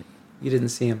 You didn't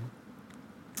see him.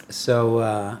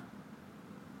 So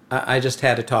I just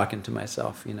had to talking to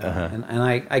myself, Uh-huh. And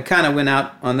I kind of went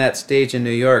out on that stage in New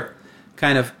York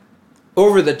kind of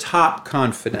over the top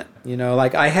confident.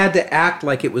 Like I had to act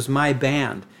like it was my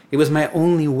band. It was my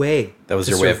only way. That was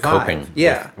to your way of survive. coping.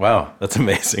 Yeah. Wow, that's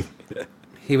amazing.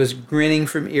 He was grinning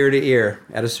from ear to ear.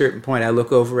 At a certain point, I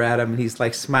look over at him, and he's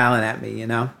like smiling at me,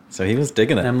 So he was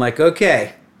digging it. And I'm like,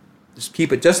 okay, just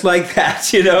keep it just like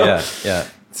that, Yeah, yeah.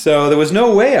 So there was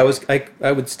no way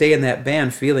I would stay in that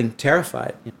band feeling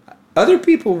terrified. Other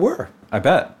people were. I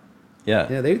bet. Yeah.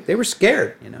 They were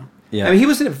scared, Yeah. I mean, he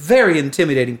was a very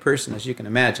intimidating person, as you can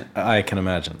imagine. I can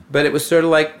imagine. But it was sort of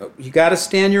like, you got to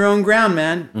stand your own ground,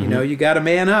 man. Mm-hmm. You got to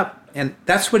man up. And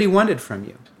that's what he wanted from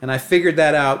you. And I figured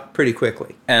that out pretty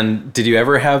quickly. And did you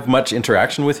ever have much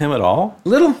interaction with him at all?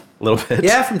 Little. A little bit?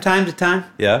 Yeah, from time to time.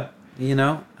 Yeah?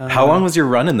 How How long was your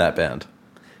run in that band?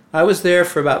 I was there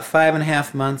for about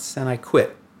 5.5 months, and I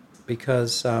quit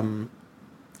because I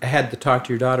had the Talk to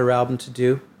Your Daughter album to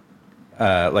do You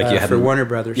hadn't, for Warner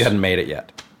Brothers. You hadn't made it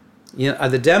yet.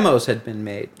 The demos had been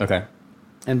made. Okay.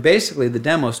 And basically, the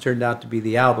demos turned out to be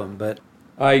the album, but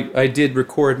I did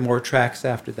record more tracks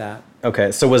after that.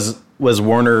 Okay, so was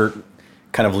Warner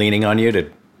kind of leaning on you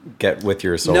to get with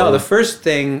your solo? No, the first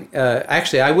thing,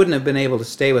 actually, I wouldn't have been able to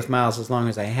stay with Miles as long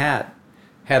as I had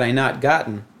I not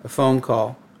gotten a phone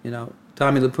call.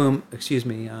 Tommy LaPoom,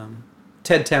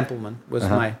 Ted Templeman was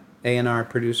my A&R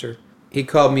producer. He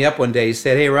called me up one day. He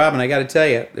said, "Hey, Robben, I got to tell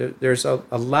you, there's a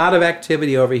lot of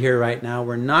activity over here right now.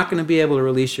 We're not going to be able to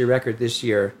release your record this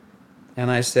year." And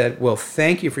I said, "Well,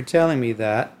 thank you for telling me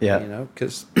that, Yeah.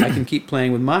 because I can keep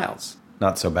playing with Miles.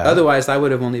 Not so bad. Otherwise, I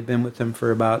would have only been with him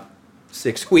for about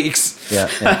 6 weeks."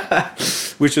 Yeah.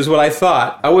 Which is what I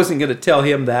thought. I wasn't going to tell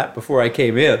him that before I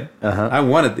came in. I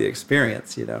wanted the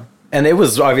experience, And it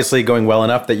was obviously going well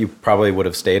enough that you probably would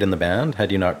have stayed in the band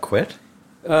had you not quit?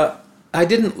 I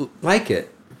didn't like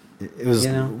it. It was,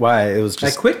 why? It was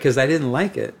just... I quit because I didn't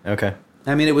like it. Okay.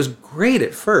 I mean, it was great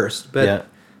at first, but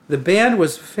the band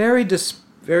was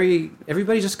very,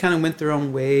 everybody just kind of went their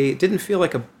own way. It didn't feel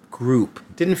like a group.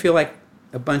 It didn't feel like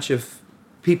a bunch of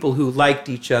people who liked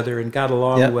each other and got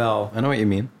along well. I know what you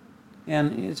mean.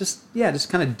 And it just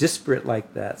kind of disparate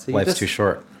like that. So Life's too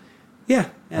short. Yeah,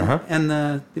 and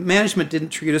the management didn't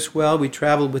treat us well. We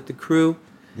traveled with the crew.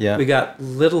 Yeah. We got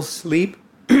little sleep,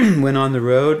 went on the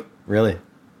road. Really?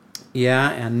 Yeah,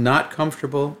 and not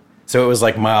comfortable. So it was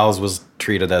like Miles was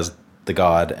treated as the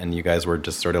god, and you guys were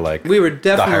just sort of like we were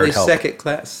definitely the hired help.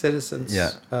 second-class citizens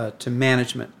to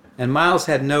management. And Miles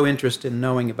had no interest in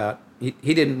knowing about.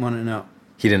 He didn't want to know.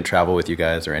 He didn't travel with you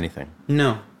guys or anything?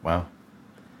 No. Wow.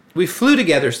 We flew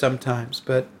together sometimes,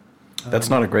 but...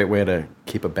 That's not a great way to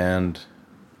keep a band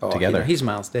together. He's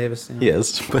Miles Davis. He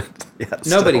is, but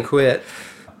Nobody still. quit.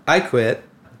 I quit.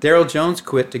 Daryl Jones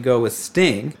quit to go with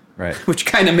Sting. Right. Which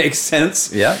kind of makes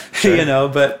sense. Yeah. Sure.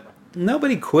 But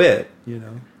nobody quit,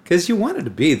 because you wanted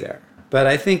to be there. But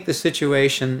I think the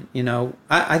situation,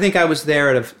 I think I was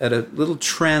there at a little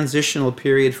transitional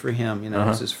period for him. It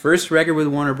was his first record with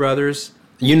Warner Brothers.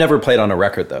 You never played on a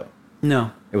record, though?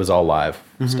 No. It was all live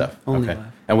stuff? Only okay.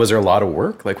 live. And was there a lot of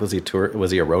work? Like, was he a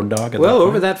road dog at Well, that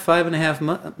over point? that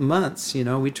 5.5 months,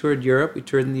 we toured Europe, we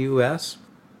toured in the U.S.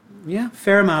 Yeah,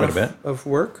 fair amount of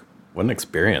work. What an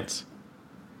experience.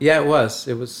 Yeah, it was.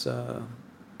 It was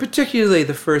particularly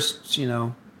the first,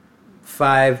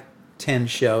 5-10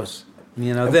 shows.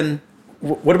 Then...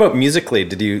 What about musically?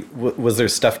 Was there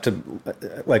stuff to...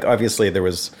 Like, obviously, there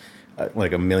was...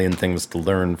 like a million things to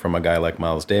learn from a guy like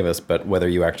Miles Davis, but whether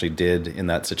you actually did in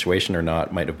that situation or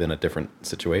not might have been a different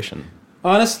situation.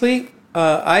 Honestly,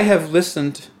 I have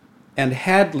listened and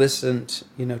had listened,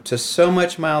 to so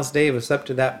much Miles Davis up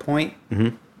to that point.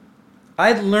 Mm-hmm.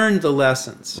 I'd learned the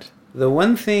lessons. The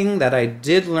one thing that I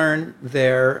did learn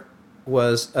there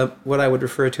was what I would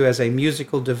refer to as a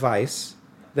musical device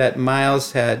that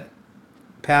Miles had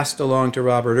passed along to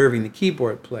Robert Irving, the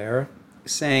keyboard player,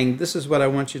 saying, "This is what I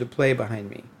want you to play behind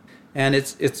me." And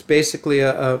it's basically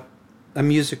a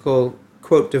musical,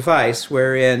 quote, device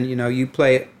wherein, you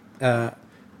play a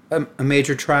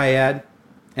major triad,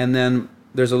 and then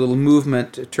there's a little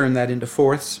movement to turn that into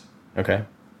fourths. Okay.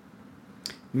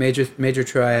 Major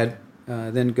triad,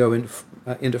 then go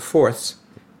into fourths.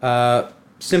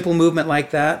 Simple movement like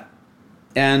that,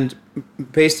 and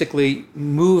basically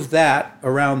move that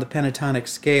around the pentatonic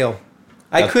scale.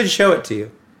 I could show it to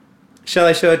you. Shall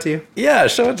I show it to you? Yeah,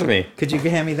 show it to me. Could you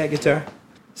hand me that guitar?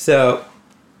 So,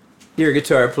 you're a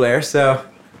guitar player, so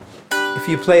if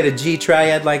you played a G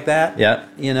triad like that,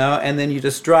 and then you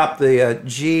just drop the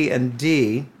G and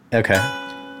D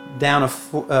down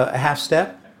a half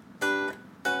step,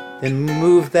 then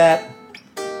move that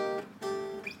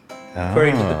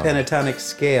according to the pentatonic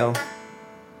scale.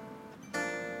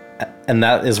 And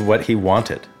that is what he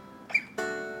wanted.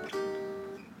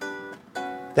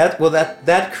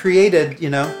 That created,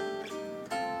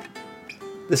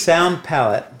 the sound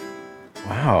palette.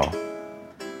 Wow.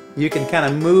 You can kind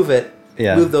of move it,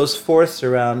 move those fourths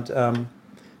around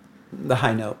the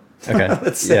high note. Okay.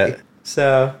 Let's say. Yeah.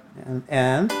 So,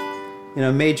 and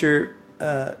major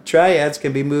triads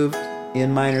can be moved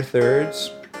in minor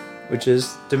thirds, which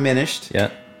is diminished. Yeah.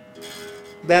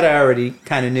 That I already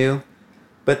kind of knew.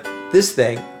 But this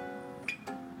thing,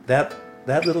 that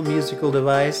little musical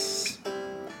device.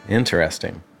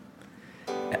 Interesting.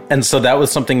 And so that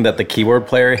was something that the keyboard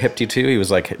player hipped you to? He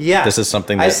was like, this is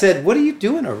something that... I said, what are you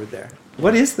doing over there?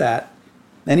 What is that?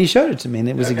 And he showed it to me, and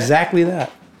it was exactly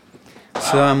that. Wow.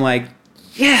 So I'm like,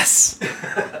 yes!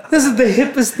 This is the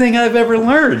hippest thing I've ever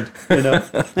learned,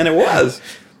 And it was.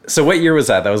 So what year was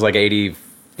that? That was like 83?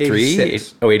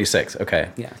 86. Oh, 86. Okay.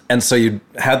 Yeah. And so you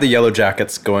had the Yellow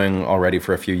Jackets going already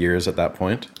for a few years at that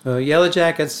point? Yellow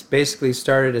Jackets basically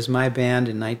started as my band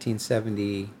in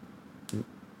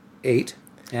 1978.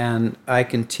 And I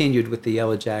continued with the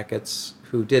Yellow Jackets,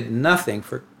 who did nothing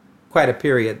for quite a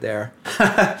period there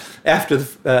after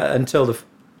the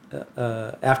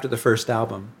first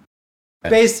album. Okay.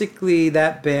 Basically,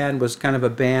 that band was kind of a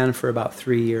band for about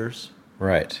 3 years.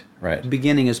 Right.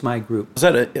 Beginning as my group. Was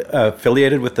that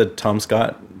affiliated with the Tom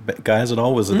Scott guys at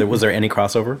all? Was there any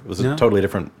crossover? Was it a totally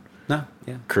different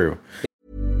crew?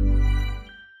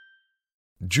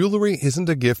 Jewelry isn't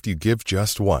a gift you give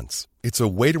just once. It's a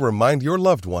way to remind your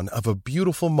loved one of a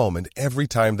beautiful moment every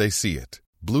time they see it.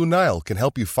 Blue Nile can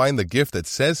help you find the gift that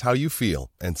says how you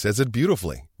feel and says it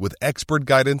beautifully, with expert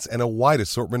guidance and a wide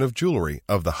assortment of jewelry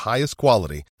of the highest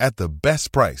quality at the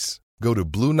best price. Go to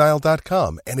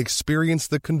BlueNile.com and experience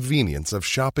the convenience of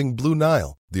shopping Blue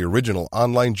Nile, the original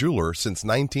online jeweler since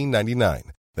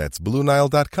 1999. That's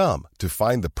BlueNile.com to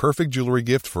find the perfect jewelry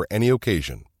gift for any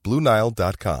occasion.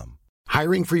 BlueNile.com.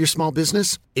 Hiring for your small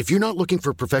business? If you're not looking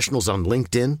for professionals on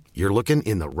LinkedIn, you're looking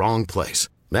in the wrong place.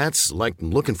 That's like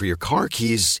looking for your car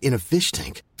keys in a fish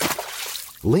tank.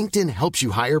 LinkedIn helps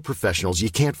you hire professionals you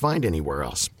can't find anywhere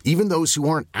else, even those who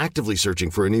aren't actively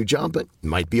searching for a new job but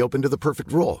might be open to the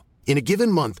perfect role. In a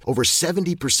given month, over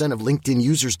 70% of LinkedIn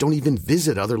users don't even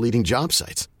visit other leading job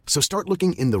sites. So start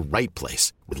looking in the right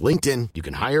place. With LinkedIn, you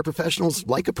can hire professionals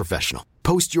like a professional.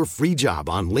 Post your free job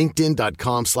on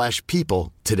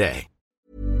linkedin.com/people today.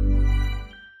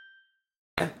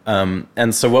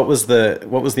 And so what was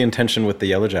the intention with the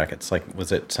Yellow Jackets? Like,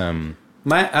 was it... I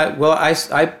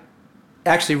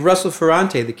actually, Russell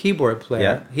Ferrante, the keyboard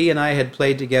player, he and I had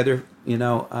played together, in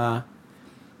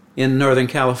Northern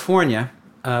California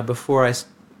before I,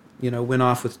 went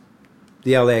off with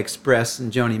the LA Express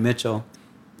and Joni Mitchell.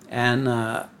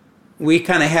 And we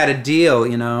kind of had a deal,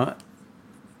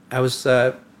 I was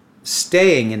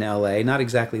staying in LA, not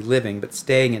exactly living, but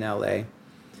staying in LA.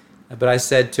 But I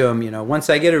said to him, once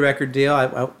I get a record deal,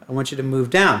 I want you to move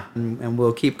down and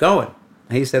we'll keep going.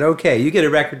 And he said, okay, you get a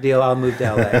record deal, I'll move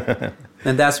to LA.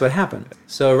 And that's what happened.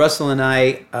 So Russell and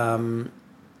I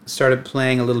started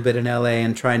playing a little bit in LA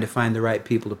and trying to find the right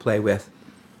people to play with.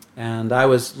 And I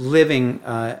was living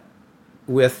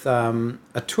with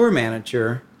a tour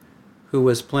manager who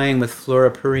was playing with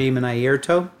Flora Purim and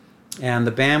Airto. And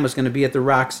the band was going to be at the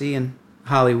Roxy in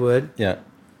Hollywood. Yeah.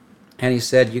 And he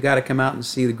said, you got to come out and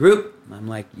see the group. I'm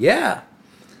like, yeah.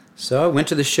 So I went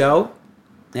to the show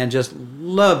and just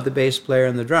loved the bass player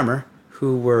and the drummer,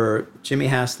 who were Jimmy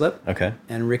Haslip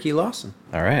and Ricky Lawson.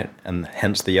 All right. And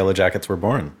hence the Yellow Jackets were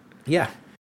born. Yeah.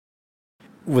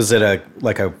 Was it a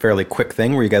fairly quick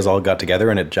thing where you guys all got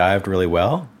together and it jived really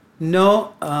well?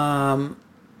 No.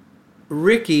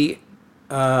 Ricky,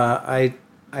 I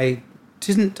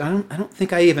don't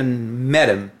think I even met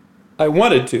him. I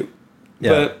wanted to. Yeah.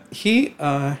 But he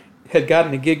had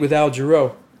gotten a gig with Al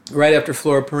Jarreau right after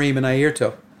Flora Purim and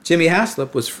Airto. Jimmy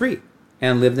Haslip was free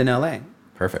and lived in L.A.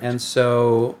 Perfect. And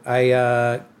so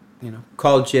I,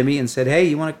 called Jimmy and said, hey,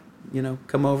 you want to,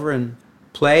 come over and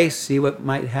play, see what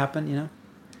might happen,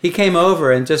 He came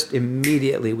over and just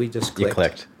immediately we just clicked. You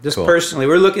clicked. Just cool. Personally.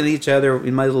 We're looking at each other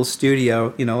in my little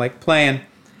studio, like playing.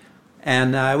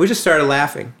 And we just started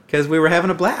laughing because we were having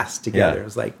a blast together. Yeah. It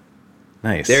was like,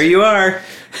 nice. There you are.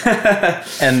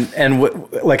 and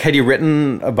what, had you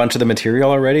written a bunch of the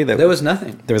material already? There was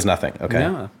nothing. There was nothing. Okay.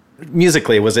 No.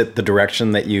 Musically, was it the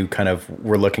direction that you kind of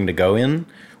were looking to go in,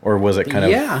 or was it kind of?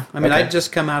 Yeah. I mean, I'd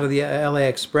just come out of the LA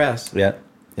Express. Yeah.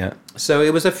 Yeah. So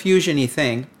it was a fusion-y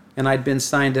thing, and I'd been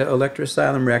signed to Electro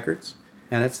Asylum Records,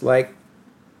 and it's like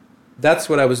that's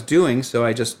what I was doing. So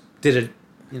I just did it.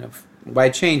 Why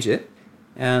change it?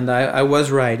 And I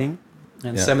was writing,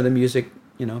 and some of the music.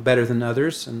 Better than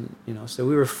others, and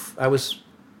so I was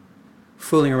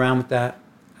fooling around with that.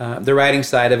 the writing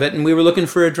side of it. And we were looking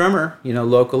for a drummer,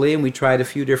 locally, and we tried a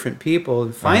few different people.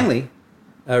 And finally,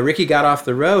 Ricky got off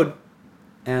the road,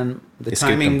 and the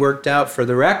timing worked out for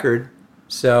the record.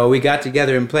 So we got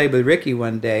together and played with Ricky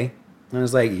one day. And I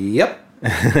was like, yep.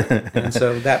 And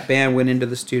so that band went into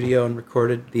the studio and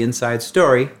recorded The Inside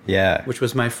Story, which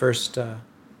was my first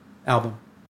album.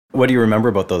 What do you remember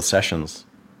about those sessions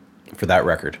for that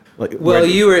record? Well,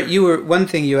 you were one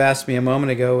thing you asked me a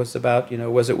moment ago was about,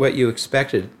 was it what you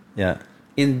expected? Yeah.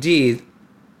 Indeed,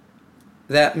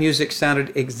 that music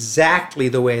sounded exactly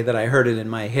the way that I heard it in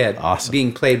my head. Awesome.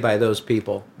 Being played by those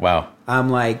people. Wow. I'm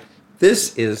like,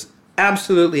 this is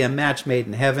absolutely a match made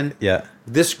in heaven. Yeah.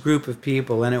 This group of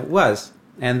people, and it was.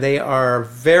 And they are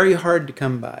very hard to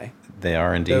come by. They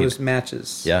are indeed. Those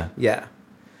matches. Yeah. Yeah.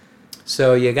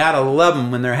 So you gotta love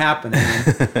them when they're happening.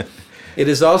 It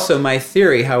is also my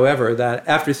theory, however, that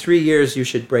after 3 years you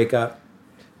should break up.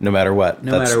 No matter what.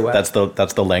 No matter what. That's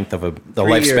the length of the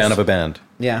lifespan of a band.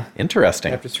 Yeah.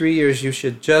 Interesting. After 3 years you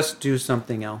should just do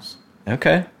something else.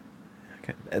 Okay.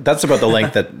 That's about the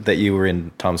length that you were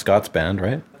in Tom Scott's band,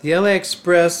 right? The LA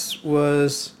Express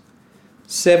was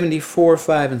 74,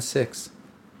 5, and 6.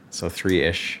 So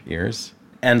 3-ish years.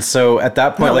 And so at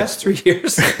that point, no, that's 3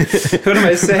 years. What am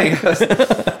I saying?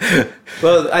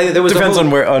 Well, there was depends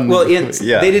on where.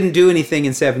 They didn't do anything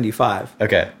in 75.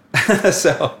 Okay.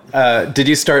 So, did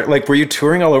you start were you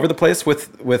touring all over the place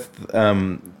with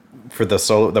for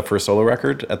the first solo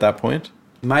record at that point?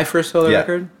 My first solo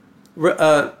record.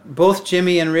 Both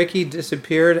Jimmy and Ricky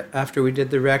disappeared after we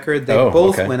did the record. They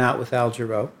both went out with Al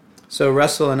Jarreau. So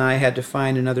Russell and I had to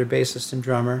find another bassist and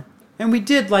drummer. And we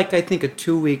did I think a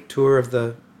 2-week tour of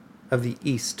the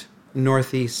East,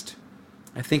 Northeast.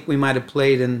 I think we might have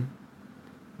played in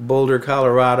Boulder,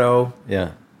 Colorado.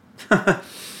 Yeah.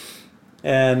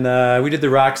 And we did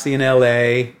the Roxy in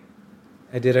LA.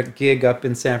 I did a gig up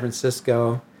in San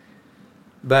Francisco.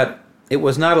 But it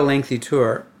was not a lengthy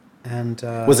tour. And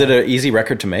was it an easy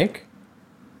record to make?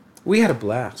 We had a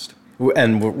blast.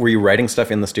 And were you writing stuff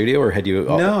in the studio, or had you?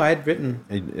 No, I'd written.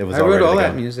 It was. I wrote all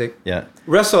that music. Yeah.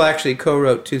 Russell actually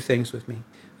co-wrote 2 things with me.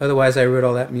 Otherwise, I wrote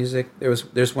all that music.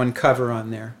 There's one cover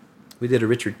on there. We did a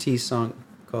Richard T. song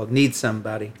called "Need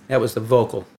Somebody." That was the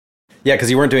vocal. Yeah, because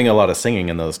you weren't doing a lot of singing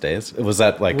in those days. Was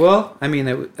that Well, I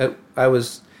mean,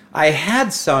 I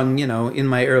had sung, in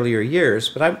my earlier years,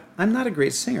 but I'm not a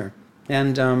great singer,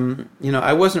 and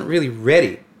I wasn't really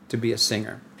ready to be a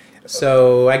singer.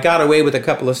 So I got away with a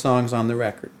couple of songs on the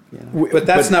record. But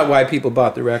that's not why people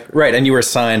bought the record. Right, and you were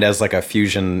signed as a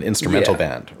fusion instrumental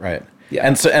band, right? Yeah.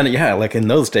 And in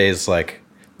those days,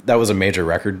 that was a major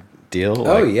record deal.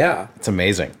 Oh, yeah. It's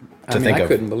amazing to think of. I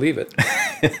couldn't believe it.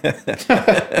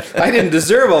 I didn't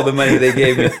deserve all the money they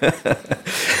gave me.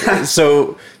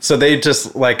 So they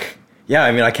just I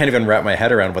can't even wrap my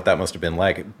head around what that must have been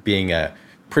like, being a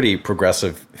pretty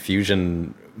progressive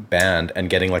fusion band and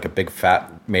getting a big fat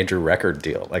major record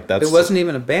deal. That's it wasn't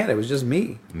even a band, it was just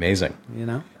me. Amazing.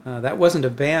 That wasn't a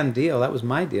band deal, that was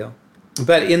my deal.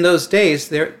 But in those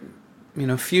days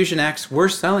fusion acts were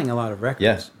selling a lot of records.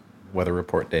 Yes. Weather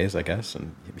Report days, I guess,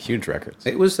 and huge records.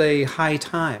 It was a high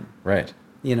time. Right.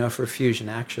 For fusion,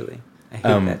 actually. I hate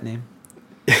that name.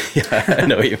 Yeah, I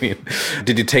know what you mean.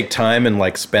 Did you take time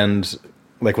and spend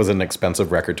was it an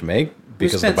expensive record to make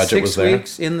because the budget was there? 6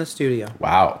 weeks in the studio.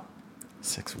 Wow.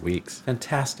 6 weeks.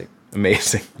 Fantastic.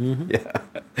 Amazing. Mm-hmm.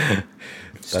 Yeah.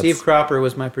 Steve Cropper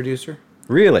was my producer.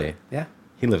 Really? Yeah.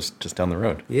 He lives just down the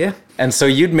road. Yeah. And so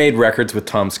you'd made records with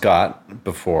Tom Scott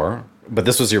before, but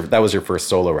that was your first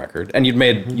solo record. And you'd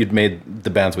made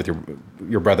the bands with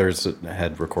your brothers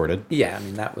had recorded. Yeah,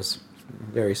 that was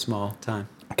a very small time.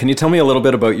 Can you tell me a little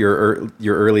bit about your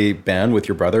early band with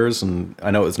your brothers? And I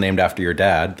know it was named after your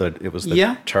dad. It was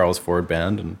the Charles Ford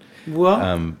Band. And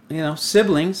well,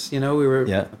 siblings. We were.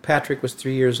 Yeah. Patrick was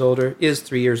 3 years older. Is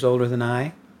 3 years older than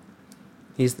I.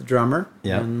 He's the drummer.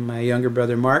 Yeah. And my younger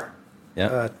brother Mark.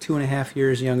 Yeah. 2.5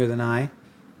 years younger than I.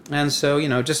 And so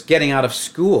just getting out of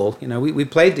school. We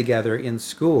played together in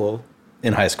school.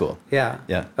 In high school. Yeah.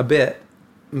 Yeah. A bit.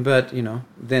 But,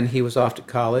 then he was off to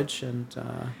college, and,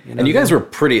 And you guys were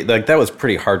pretty, that was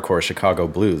pretty hardcore Chicago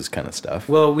blues kind of stuff.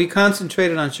 Well, we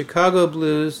concentrated on Chicago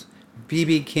blues,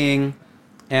 B.B. King,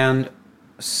 and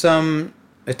some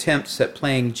attempts at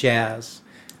playing jazz,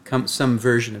 some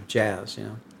version of jazz,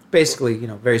 Basically,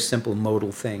 very simple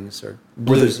modal things or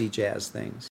bluesy jazz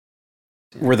things.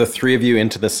 Were the three of you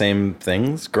into the same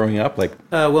things growing up?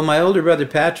 Well, my older brother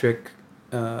Patrick...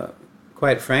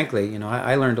 quite frankly,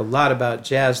 I learned a lot about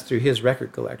jazz through his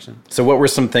record collection. So what were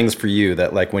some things for you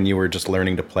that when you were just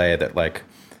learning to play that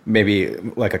maybe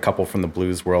like a couple from the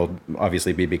blues world.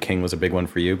 Obviously, B.B. King was a big one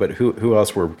for you, but who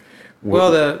else were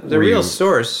well, the real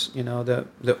source,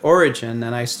 the origin,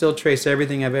 and I still trace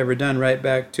everything I've ever done right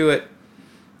back to it,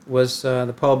 was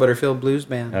the Paul Butterfield Blues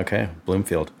Band. Okay,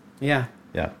 Bloomfield. Yeah.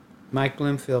 Yeah. Mike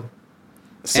Bloomfield.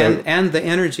 So, and the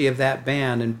energy of that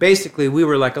band, and basically we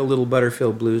were like a little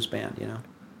Butterfield Blues Band,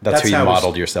 That's who you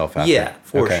modeled yourself after. Yeah,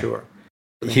 for sure.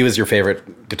 He was your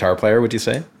favorite guitar player, would you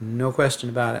say? No question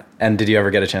about it. And did you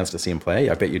ever get a chance to see him play?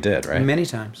 I bet you did, right? Many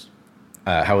times.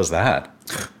 How was that?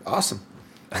 Awesome.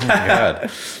 Oh my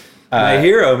God. My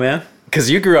hero, man.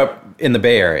 Because you grew up in the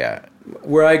Bay Area.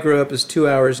 Where I grew up is 2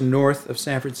 hours north of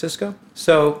San Francisco.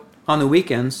 So on the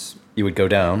weekends, You would go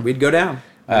down. we'd go down.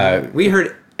 We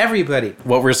heard everybody.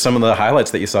 What were some of the highlights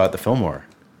that you saw at the Fillmore?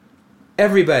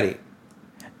 Everybody.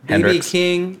 B.B. Hendrix.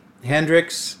 King,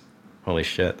 Hendrix, Holy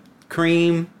shit.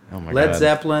 Cream, Oh my Led God.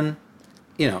 Zeppelin,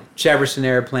 Jefferson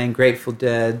Airplane, Grateful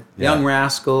Dead, Yeah. Young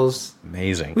Rascals.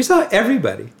 Amazing. We saw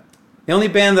everybody. The only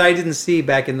band that I didn't see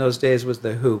back in those days was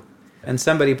The Who. And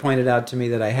somebody pointed out to me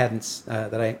that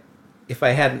if I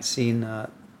hadn't seen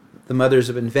The Mothers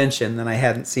of Invention, then I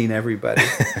hadn't seen everybody.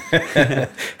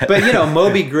 But,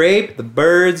 Moby Grape, The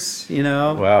Byrds,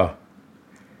 Wow.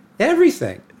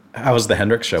 everything. How was the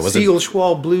Hendrix show? Was Seal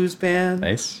Schwall Blues Band.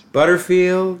 Nice.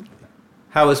 Butterfield.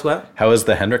 How was what? How was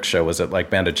the Hendrix show? Was it like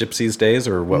Band of Gypsies days,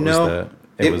 or what was the?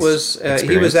 It was he was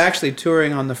experience? actually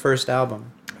touring on the first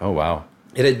album. Oh wow!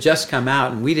 It had just come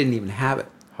out, and we didn't even have it.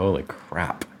 Holy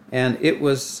crap! And it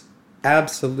was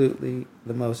absolutely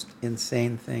the most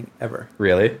insane thing ever.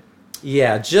 Really?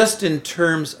 Yeah, just in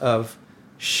terms of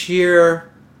sheer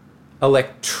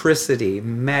electricity,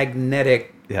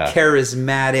 magnetic,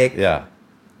 charismatic. Yeah.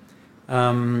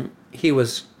 He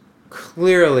was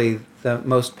clearly the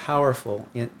most powerful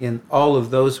in all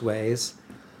of those ways.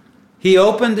 He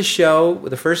opened the show,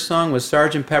 the first song was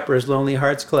Sgt. Pepper's Lonely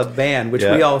Hearts Club Band, which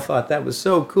we all thought that was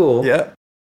so cool. Yeah.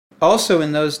 Also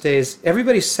in those days,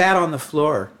 everybody sat on the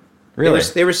floor. Really?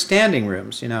 They were standing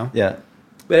rooms, Yeah.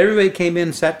 But everybody came in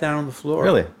and sat down on the floor.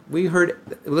 Really? We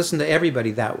listened to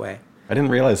everybody that way. I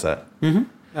didn't realize that.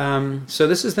 So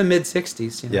this is the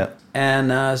mid-'60s, Yeah.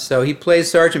 And so he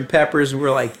plays Sgt. Pepper's, and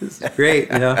we're like, this is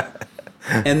great,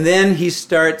 And then he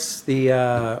starts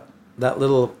that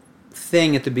little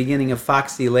thing at the beginning of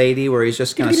Foxy Lady where he's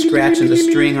just kind of scratching the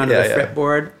string onto the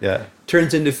fretboard. Yeah.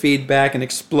 Turns into feedback and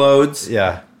explodes.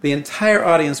 Yeah. The entire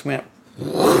audience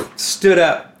stood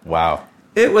up. Wow.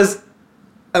 It was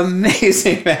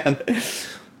amazing, man.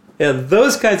 Yeah,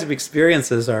 those kinds of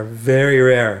experiences are very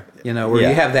rare, where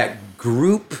you have that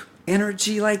group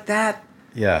energy like that.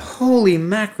 Yeah. Holy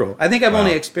mackerel. I think I've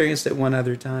only experienced it one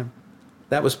other time.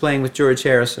 That was playing with George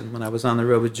Harrison when I was on the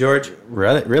road with George.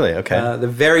 Really? Okay. The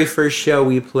very first show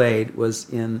we played was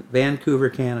in Vancouver,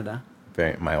 Canada.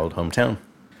 My old hometown.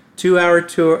 2-hour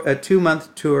tour, a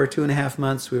 2-month tour, 2.5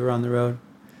 months we were on the road.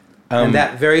 And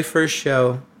that very first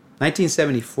show,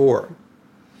 1974.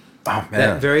 Oh man.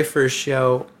 That very first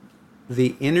show,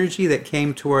 the energy that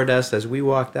came toward us as we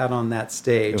walked out on that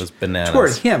stage. It was bananas.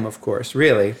 Toward him, of course,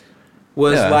 really.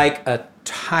 Was like a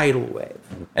tidal wave.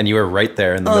 And you were right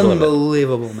there in the middle of it.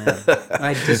 Unbelievable, man.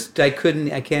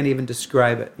 I can't even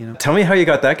describe it, Tell me how you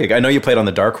got that gig. I know you played on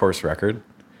the Dark Horse record.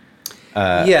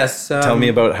 Yes. Tell me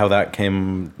about how that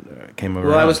came around.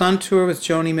 Well, I was on tour with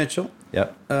Joni Mitchell.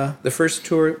 Yep. The first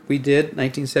tour we did,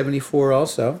 1974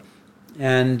 also.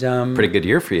 And pretty good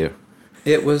year for you.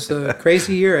 it was a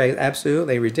crazy year,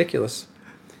 absolutely ridiculous.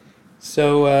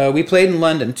 So we played in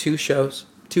London, 2 shows,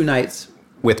 2 nights.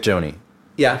 With Joni.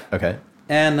 Yeah. Okay.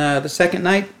 And the second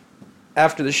night,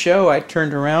 after the show, I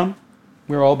turned around.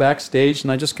 We were all backstage,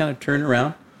 and I just kind of turned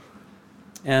around.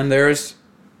 And there's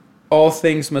All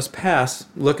Things Must Pass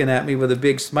looking at me with a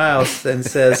big smile and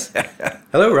says,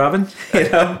 "Hello, Robin."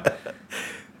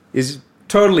 He's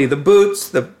totally the boots,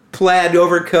 the plaid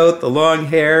overcoat, the long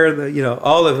hair,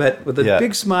 all of it with a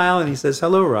big smile. And he says,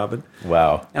 "Hello, Robin."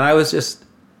 Wow. And I was just,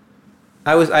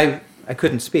 I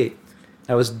couldn't speak.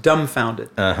 I was dumbfounded.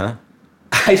 Uh-huh.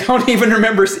 I don't even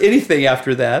remember anything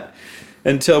after that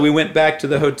until we went back to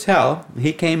the hotel.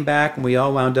 He came back and we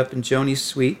all wound up in Joni's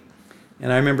suite.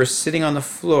 And I remember sitting on the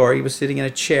floor. He was sitting in a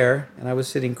chair and I was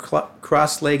sitting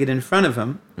cross-legged in front of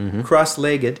him.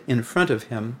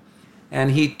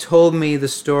 And he told me the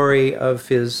story of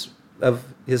his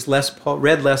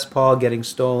red Les Paul getting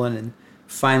stolen and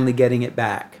finally getting it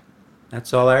back.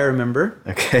 That's all I remember.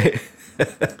 Okay.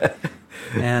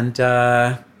 And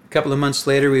a couple of months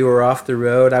later, we were off the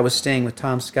road. I was staying with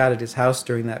Tom Scott at his house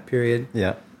during that period.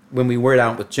 Yeah. When we weren't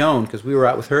out with Joan, because we were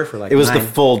out with her for like It was the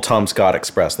full Tom Scott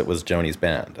Express that was Joni's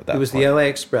band at that point. It was the LA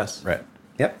Express. Right.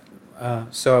 Yep.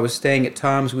 So I was staying at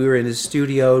Tom's. We were in his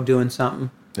studio doing something.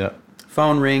 Yeah.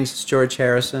 Phone rings. It's George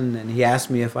Harrison, and he asked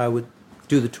me if I would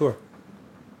do the tour.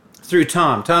 Through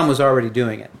Tom. Tom was already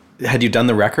doing it. Had you done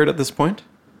the record at this point?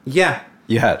 Yeah.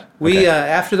 You had? We, okay.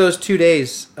 After those 2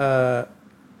 days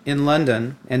in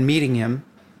London and meeting him,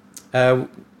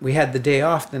 we had the day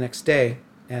off the next day,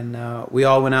 and we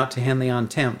all went out to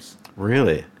Henley-on-Thames.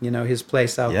 Really? You know, his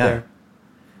place out there.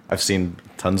 I've seen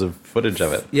tons of footage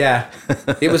of it. Yeah.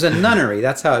 It was a nunnery.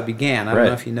 That's how it began. I don't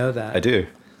know if you know that. I do.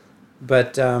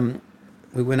 But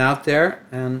we went out there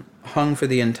and hung for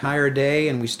the entire day,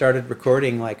 and we started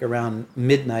recording like around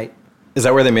midnight. Is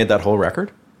that where they made that whole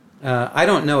record? I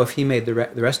don't know if he made the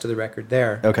rest of the record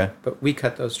there. Okay. But we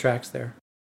cut those tracks there.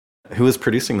 Who was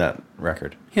producing that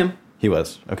record? Him. He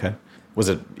was. Okay. Was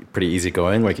it pretty easy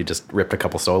going? Like you just ripped a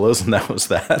couple solos and that was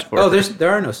that? Or? Oh, there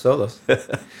are no solos.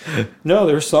 No,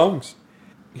 there are songs.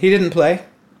 He didn't play.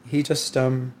 He just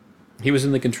he was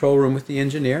in the control room with the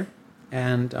engineer,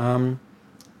 and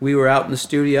we were out in the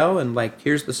studio and like,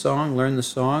 here's the song, learn the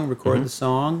song, record the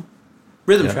song,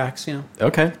 rhythm tracks, you know.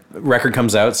 Okay. Record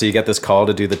comes out, so you get this call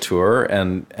to do the tour,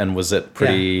 and was it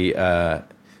pretty?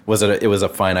 Was it? It was a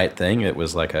finite thing. It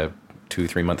was like a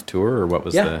 2-3 month tour, or what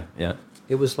was the? Yeah.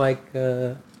 It was like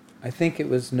I think it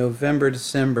was November,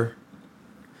 December,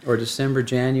 or December,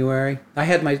 January. I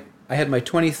had my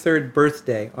 23rd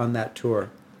birthday on that tour,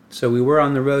 so we were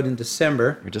on the road in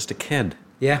December. You're just a kid.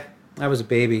 Yeah, I was a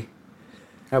baby.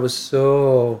 I was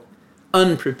so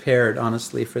unprepared,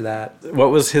 honestly, for that.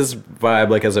 What was his vibe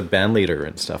like as a band leader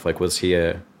and stuff? Like, was he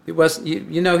a? It was,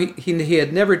 you know, he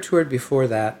had never toured before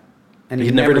that, and he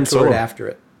never toured solo after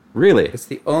it. Really? It's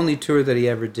the only tour that he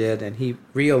ever did, and he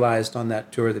realized on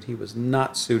that tour that he was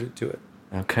not suited to it.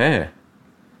 Okay.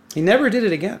 He never did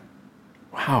it again.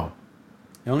 Wow.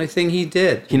 The only thing he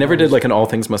did. He never did like an All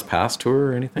Things Must Pass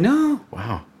tour or anything? No.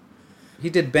 Wow. He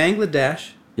did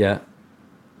Bangladesh. Yeah.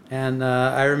 And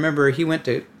I remember he went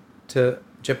to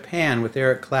Japan with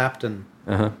Eric Clapton.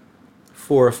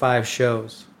 4 or 5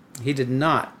 shows. He did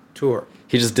not tour.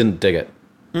 He just didn't dig it.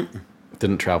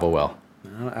 Didn't travel well.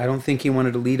 I don't think he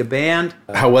wanted to lead a band.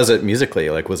 How was it musically?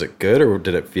 Like, was it good, or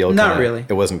did it feel Not really.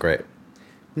 It wasn't great?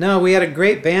 No, we had a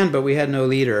great band, but we had no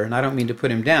leader, and I don't mean to put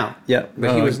him down. Yeah.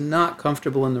 But he was not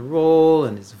comfortable in the role,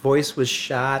 and his voice was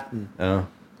shot, and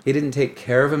he didn't take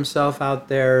care of himself out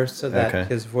there so that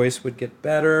his voice would get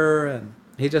better, and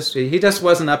he just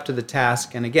wasn't up to the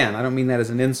task. And again, I don't mean that as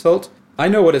an insult. I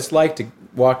know what it's like to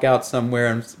walk out somewhere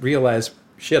and realize,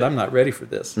 shit, I'm not ready for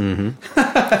this.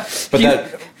 But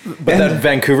that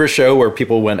Vancouver show where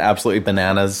people went absolutely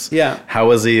bananas. Yeah. How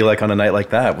was he like on a night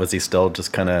like that? Was he still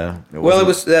just kind of? Well, it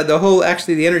was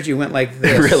the energy went like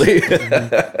this. Really?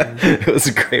 It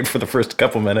was great for the first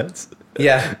couple minutes.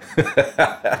 Yeah.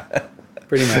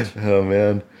 Pretty much. Oh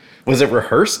man, was it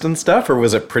rehearsed and stuff, or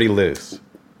was it pretty loose?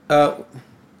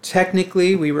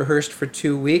 Technically, we rehearsed for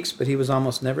 2 weeks, but he was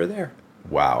almost never there.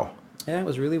 Wow. Yeah, it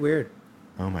was really weird.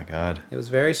 Oh my God. It was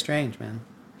very strange, man.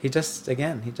 He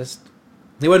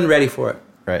wasn't ready for it.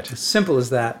 Right. As simple as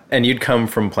that. And you'd come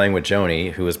from playing with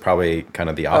Joni, who was probably kind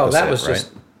of the opposite, that was right?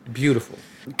 just beautiful.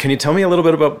 Can you tell me a little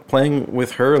bit about playing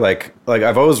with her? Like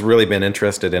I've always really been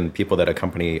interested in people that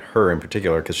accompany her in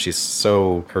particular, because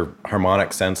her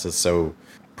harmonic sense is so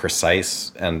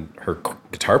precise, and her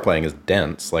guitar playing is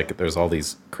dense. Like there's all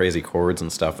these crazy chords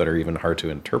and stuff that are even hard to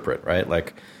interpret, right?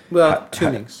 Like,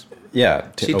 tunings.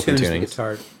 She tunes the tunings.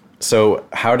 guitar. So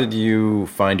how did you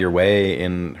find your way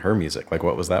in her music? Like,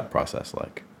 what was that process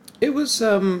like? It was,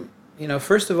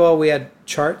 first of all, we had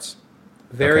charts,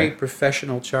 very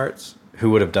professional charts. Who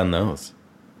would have done those?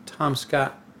 Tom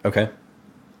Scott. Okay.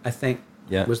 I think.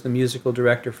 Yeah. Was the musical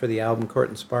director for the album Court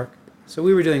and Spark. So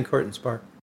we were doing Court and Spark.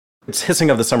 It's Hissing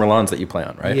of the Summer Lawns that you play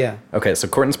on, right? Yeah. Okay, so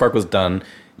Court and Spark was done.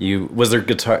 Was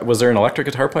there an electric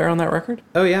guitar player on that record?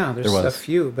 Oh yeah, there's a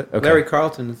few, but Larry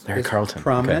Carlton is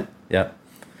prominent. Okay. Yeah.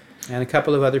 And a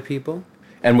couple of other people.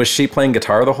 And was she playing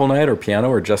guitar the whole night, or piano,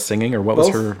 or just singing, or what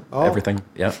Both. was her everything?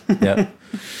 Yeah.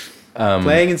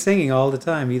 Playing and singing all the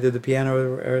time, either the piano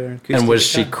or acoustic. And was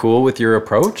she cool with your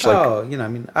approach?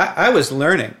 I was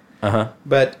learning.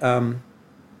 But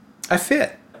I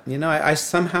fit. I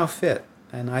somehow fit,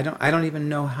 and I don't even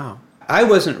know how. I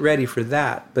wasn't ready for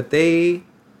that, but they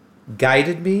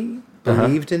guided me,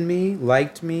 believed in me,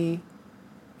 liked me,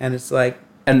 and it's like.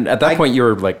 And at that point, you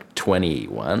were like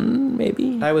 21,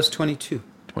 maybe? I was 22.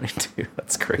 22,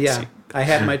 that's crazy. Yeah, I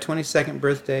had my 22nd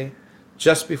birthday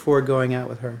just before going out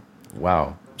with her.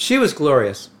 Wow. She was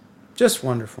glorious. Just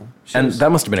wonderful.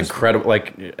 That must have been incredible.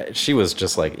 Like, she was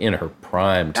just like in her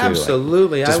prime, too.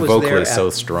 Absolutely. Like, just I was vocally there so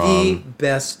at strong. the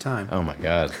best time. Oh, my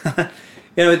God.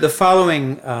 The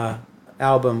following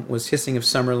album was Hissing of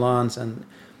Summer Lawns, and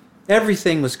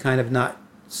everything was kind of not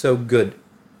so good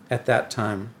at that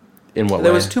time. In what way?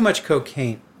 There was too much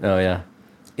cocaine Oh, yeah.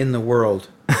 in the world,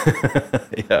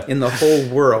 Yeah. in the whole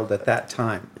world at that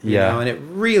time. You Yeah. know, and it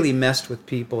really messed with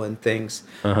people and things.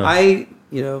 Uh-huh. I,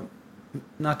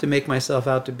 not to make myself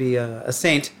out to be a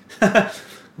saint,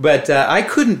 but I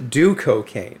couldn't do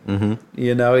cocaine.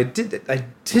 Mm-hmm. I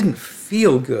didn't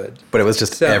feel good. But it was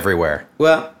just everywhere.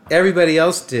 Well, everybody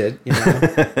else did,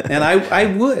 and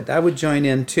I would join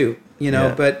in too,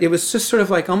 Yeah. but it was just sort of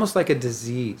like almost like a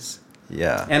disease.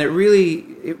 Yeah. And it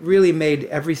really made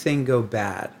everything go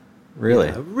bad. Really?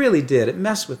 It really did. It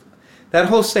messed with that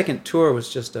whole second tour was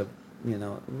just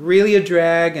really a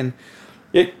drag, and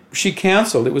she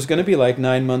canceled. It was going to be like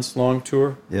 9 months long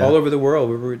tour all over the world.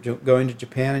 We were going to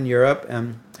Japan and Europe,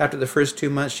 and after the first 2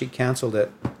 months, she canceled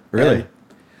it. Really? And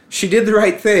she did the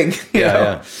right thing, you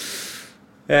know. Yeah.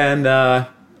 And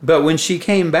but when she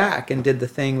came back and did the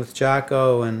thing with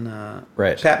Jocko and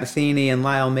Right. Pat Metheny and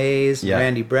Lyle Mays, Yeah.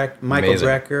 Randy Michael Amazing.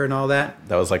 Brecker, and all that,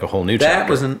 That was like a whole new that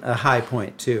chapter. was a high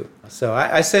point too. So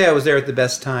I say I was there at the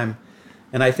best time,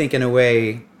 and I think in a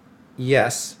way,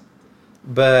 yes,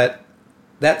 but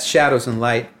that's Shadows and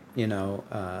Light,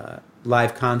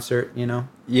 live concert,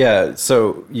 Yeah,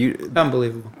 so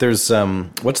unbelievable. there's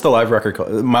what's the live record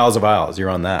called? Miles of Isles. You're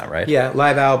on that, right? Yeah,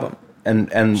 live album.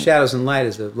 And Shadows and Light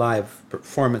is a live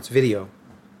performance video.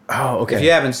 oh, okay. If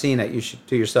you haven't seen it, you should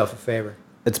do yourself a favor.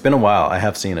 It's been a while. I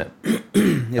have seen it.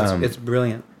 It's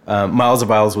brilliant. Miles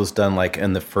of Isles was done like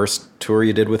in the first tour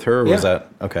you did with her, or was Yeah. that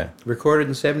okay? Recorded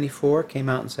in 74, came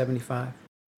out in 75.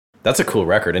 That's a cool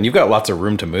record, and you've got lots of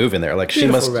room to move in there. Like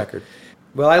Beautiful she must record.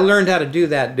 Well, I learned how to do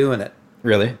that doing it.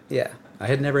 really. Yeah, I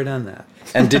had never done that.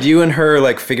 And did you and her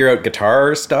like figure out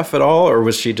guitar stuff at all, or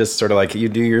was she just sort of like you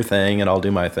do your thing and I'll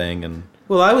do my thing? And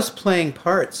Well, I was playing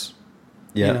parts,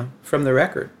 yeah, from the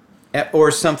record,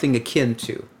 or something akin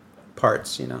to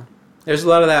parts. There's a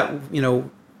lot of that,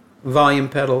 volume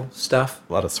pedal stuff,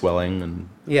 a lot of swelling and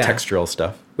Yeah. textural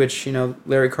stuff. which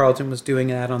Larry Carlton was doing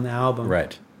that on the album.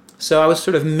 Right. So I was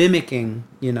sort of mimicking,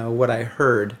 what I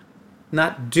heard,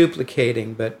 not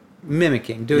duplicating, but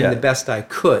mimicking, doing Yeah. the best I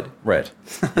could. Right.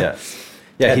 Yeah.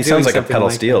 Yeah, Yeah, he doing sounds like a something pedal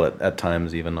like steel at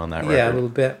times, even on that record. Yeah, a little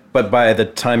bit. But by the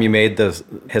time you made the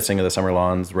Hissing of the Summer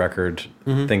Lawns record,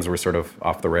 Mm-hmm. things were sort of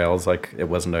off the rails. Like it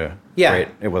wasn't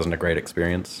a great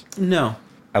experience. No,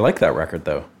 I like that record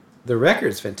though. the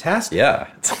record's fantastic. Yeah,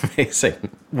 it's amazing.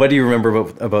 What do you remember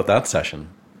about that session?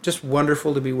 Just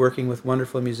wonderful to be working with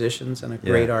wonderful musicians and a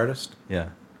great artist. Yeah.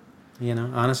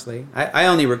 Honestly. I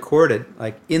only recorded,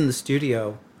 like, in the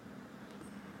studio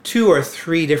 2 or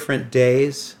 3 different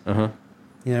days. Uh-huh.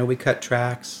 We cut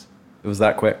tracks. It was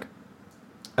that quick.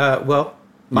 Well,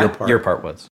 Your part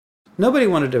was. Nobody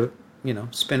wanted to,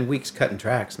 spend weeks cutting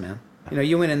tracks, man.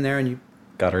 You went in there and you,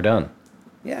 Got her done.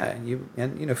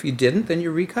 if you didn't, then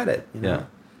you recut it. Yeah.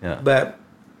 Yeah. But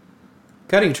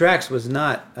cutting tracks was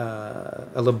not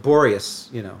a laborious,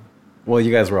 Well,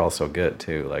 you guys were all so good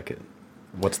too. Like,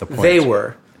 what's the point? They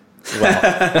were.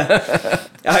 Well,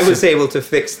 I was able to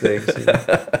fix things.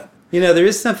 There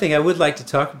is something I would like to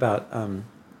talk about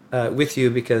with you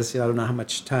because I don't know how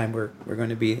much time we're going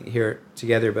to be here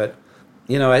together, but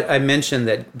I mentioned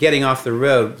that getting off the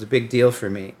road was a big deal for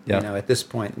me. Yeah. At this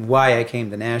point, why I came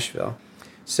to Nashville.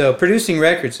 So producing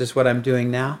records is what I'm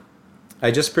doing now. I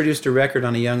just produced a record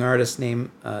on a young artist named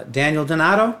Daniel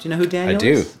Donato. Do you know who Daniel I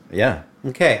is? do. Yeah.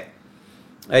 Okay.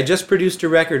 I just produced a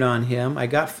record on him. I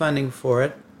got funding for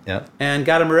it. Yeah. And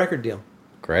got him a record deal.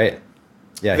 Great.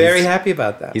 Yeah. Very happy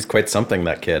about that. He's quite something,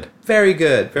 that kid. Very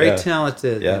good. Very Yeah.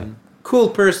 talented. Yeah. And cool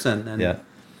person. And Yeah.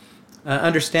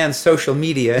 understands social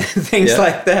media and things Yeah.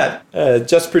 like that.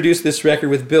 Just produced this record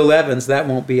with Bill Evans. That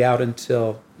won't be out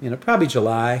until, probably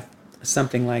July,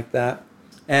 something like that.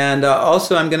 And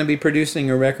also I'm going to be producing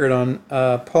a record on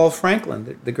Paul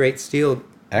Franklin, the great steel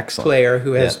Excellent. player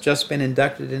who has Yeah. just been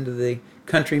inducted into the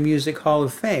Country Music Hall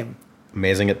of Fame.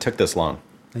 Amazing it took this long.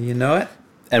 And you know it?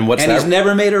 And what's And that? he's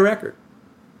never made a record.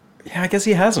 Yeah, I guess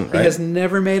he hasn't, right? He has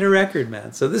never made a record,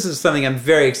 man. So this is something I'm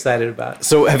very excited about.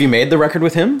 So have you made the record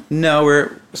with him? No,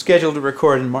 we're scheduled to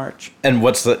record in March. And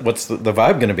what's the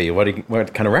vibe going to be?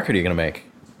 What kind of record are you going to make?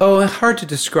 Oh, hard to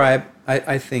describe,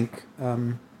 I think.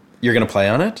 You're going to play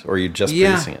on it, or are you just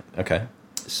Yeah. producing it? Okay.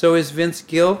 So is Vince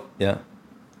Gill, Yeah.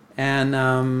 and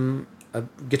a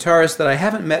guitarist that I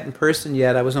haven't met in person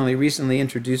yet. I was only recently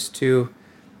introduced to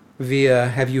via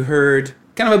Have You Heard?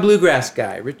 Kind of a bluegrass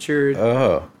guy, Richard.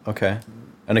 Oh, okay.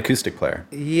 An acoustic player.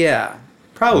 Yeah,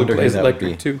 probably Wonder who plays that would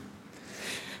electric be. too.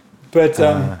 But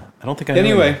I don't think I know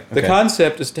anyway, him. the Okay.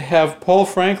 concept is to have Paul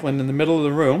Franklin in the middle of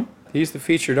the room, He's the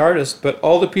featured artist, but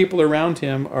all the people around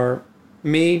him are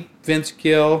me, Vince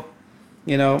Gill,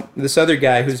 this other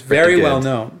guy who's very well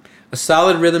known. A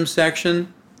solid rhythm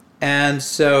section, and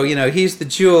so, he's the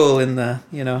jewel in the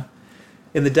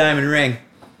diamond ring.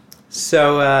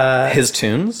 So his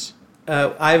tunes?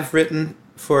 I've written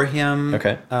for him.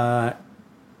 Okay.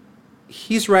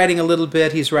 He's writing a little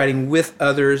bit. He's writing with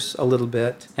others a little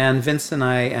bit. And Vince and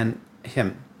I and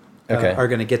him are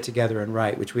going to get together and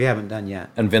write, which we haven't done yet.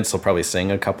 And Vince will probably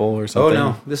sing a couple or something?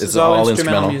 Oh, no. This is all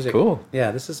instrumental music. Cool.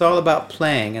 Yeah, this is all about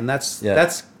playing. And that's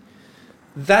the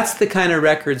kind of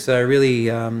records that I really...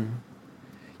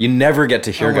 you never get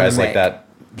to hear guys like that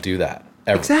do that,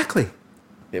 ever. Exactly.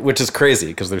 Which is crazy,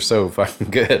 because they're so fucking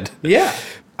good. Yeah.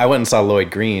 I went and saw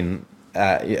Lloyd Green.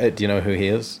 Do you know who he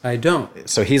is? I don't.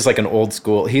 So he's like an old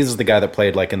school. He's the guy that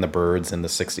played like in the Byrds in the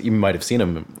 60s. You might have seen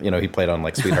him. He played on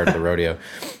like Sweetheart of the Rodeo.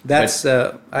 That's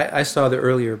I saw the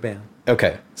earlier band.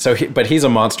 Okay, so but he's a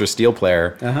monster steel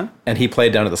player, and he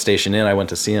played down at the Station Inn. I went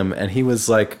to see him, and he was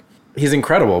like, he's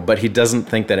incredible, but he doesn't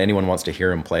think that anyone wants to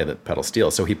hear him play the pedal steel.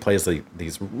 So he plays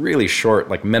these really short,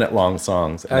 like minute-long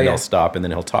songs, and then he'll stop, and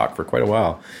then he'll talk for quite a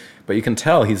while. But you can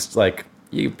tell he's like,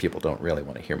 you people don't really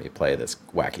want to hear me play this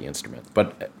wacky instrument,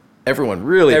 but everyone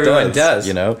does.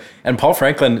 And Paul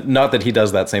Franklin, not that he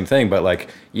does that same thing, but like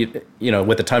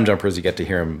with the Time Jumpers, you get to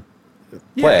hear him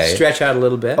play, stretch out a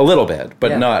little bit,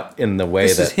 but not in the way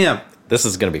this is him. This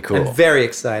is going to be cool. I'm very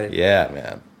excited. Yeah,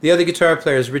 man. The other guitar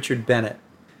player is Richard Bennett.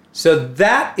 So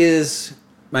that is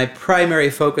my primary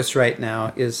focus right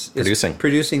now is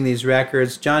producing these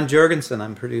records. John Jorgensen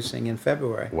I'm producing in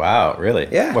February. Wow, really?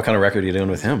 Yeah. What kind of record are you doing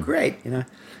with him? Great.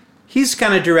 He's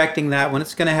kind of directing that one.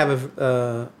 It's going to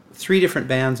have 3 different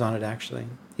bands on it, actually.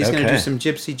 He's going to do some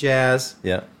gypsy jazz.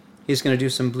 Yeah. He's going to do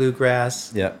some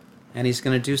bluegrass. Yeah. And he's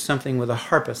going to do something with a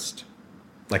harpist.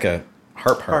 Like a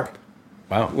harp.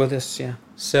 Wow. With this, yeah.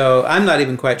 So I'm not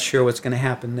even quite sure what's going to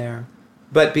happen there.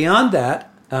 But beyond that,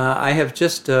 I have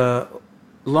just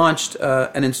launched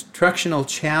an instructional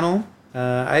channel.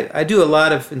 I do a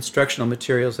lot of instructional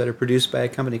materials that are produced by a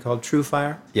company called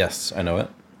TrueFire. Yes, I know it.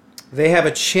 They have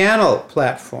a channel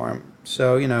platform.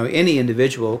 So, any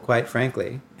individual, quite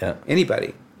frankly,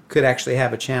 anybody could actually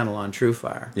have a channel on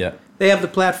TrueFire. Yeah. They have the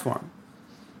platform.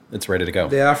 It's ready to go.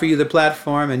 They offer you the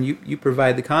platform and you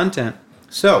provide the content.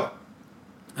 So,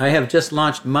 I have just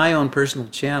launched my own personal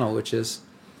channel, which is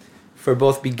for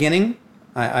both beginning.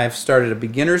 I've started a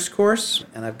beginner's course,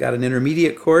 and I've got an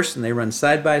intermediate course, and they run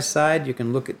side by side. You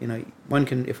can look at,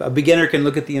 if a beginner can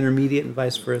look at the intermediate and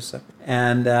vice versa.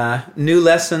 And new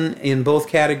lesson in both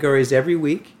categories every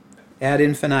week, ad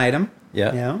infinitum.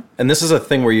 Yeah. And this is a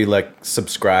thing where you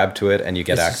subscribe to it and you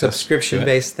get access to it? It's a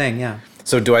subscription-based thing, yeah.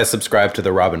 So do I subscribe to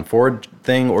the Robben Ford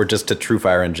thing, or just to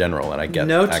TrueFire in general, and I get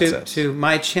access? to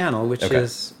my channel, which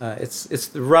is it's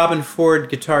the Robben Ford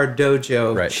Guitar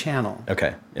Dojo channel.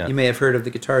 Okay, yeah. You may have heard of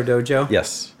the Guitar Dojo.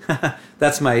 Yes.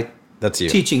 That's you.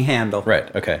 Teaching handle.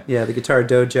 Right, okay. Yeah, the Guitar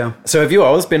Dojo. So have you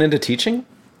always been into teaching?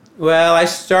 Well, I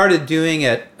started doing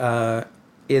it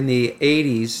in the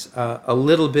 80s a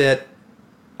little bit.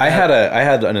 I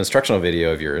had an instructional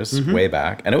video of yours way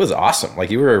back, and it was awesome. Like,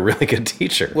 you were a really good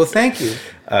teacher. Well, thank you.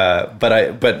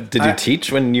 But did you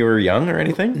teach when you were young or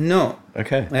anything? No.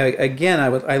 Okay.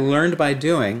 I learned by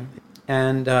doing,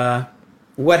 and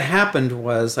what happened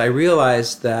was I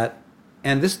realized that,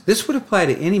 and this would apply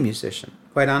to any musician,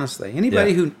 quite honestly,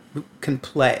 anybody who can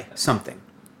play something,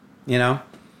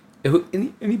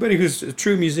 anybody who's a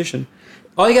true musician.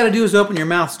 All you got to do is open your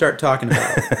mouth, start talking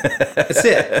about it. That's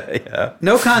it. Yeah.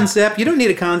 No concept. You don't need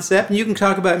a concept, and you can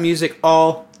talk about music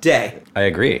all day. I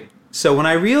agree. So when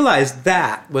I realized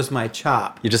that was my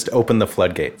chop. You just open the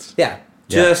floodgates. Yeah.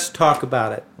 Just talk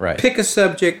about it. Right. Pick a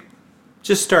subject,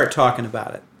 just start talking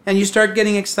about it. And you start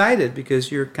getting excited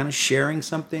because you're kind of sharing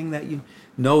something that you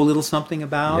know a little something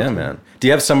about. Yeah, man. Do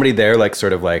you have somebody there,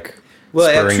 spurring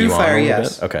you on a little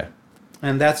bit? Okay.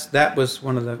 And that was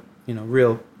one of the,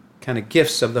 real kind of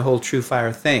gifts of the whole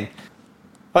TrueFire thing.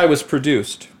 I was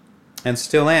produced, and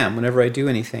still am, whenever I do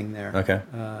anything there. Okay.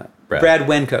 Brad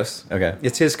Wenkos. Okay.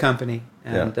 It's his company,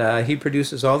 and he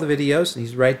produces all the videos, and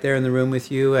he's right there in the room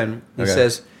with you, and he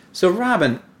says, so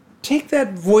Robben, take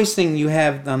that voicing you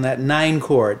have on that 9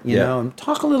 chord, you know, and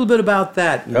talk a little bit about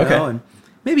that, you know, and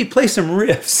maybe play some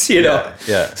riffs, you know,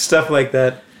 stuff like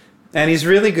that. And he's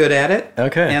really good at it.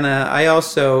 Okay. And I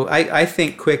also, I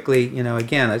think quickly,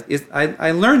 again,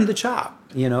 I learned the chop,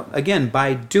 again,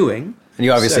 by doing. And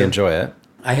you obviously enjoy it.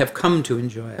 I have come to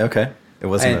enjoy it. Okay. It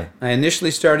wasn't I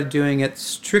initially started doing it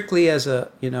strictly as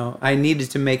I needed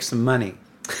to make some money.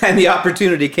 And the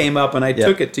opportunity came up and I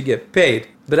took it to get paid.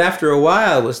 But after a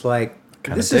while, it was like,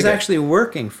 kind of this is actually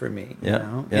working for me, you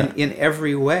know, in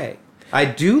every way. I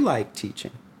do like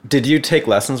teaching. Did you take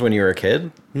lessons when you were a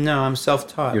kid? No, I'm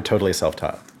self-taught. You're totally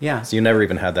self-taught. Yeah. So you never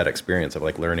even had that experience of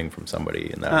like learning from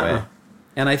somebody in that way.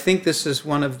 And I think this is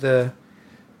one of a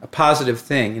positive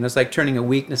thing. You know, it's like turning a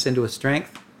weakness into a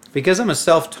strength. Because I'm a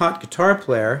self-taught guitar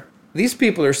player, these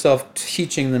people are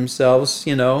self-teaching themselves,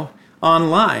 you know,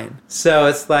 online. So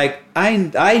it's like,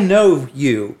 I know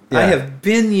you. Yeah. I have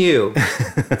been you.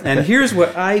 And here's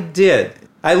what I did.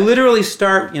 I literally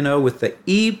start, you know, with the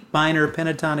E minor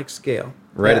pentatonic scale.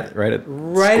 Right at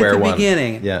the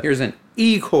beginning. Yeah. Here's an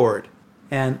E chord.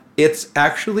 And it's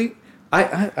actually,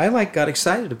 I like got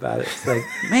excited about it. It's like,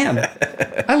 man,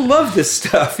 I love this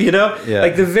stuff, you know? Yeah.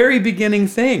 Like the very beginning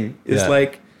thing is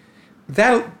like,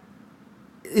 that,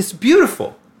 it's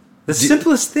beautiful. The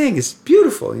simplest thing is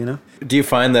beautiful, you know? Do you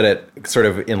find that it sort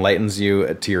of enlightens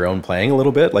you to your own playing a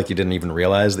little bit? Like you didn't even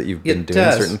realize that you've been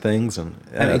doing certain things? And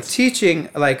I mean, teaching,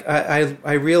 like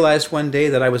I realized one day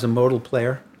that I was a modal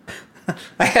player.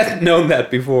 I hadn't known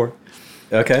that before.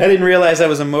 Okay. I didn't realize I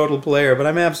was a modal player, but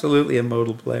I'm absolutely a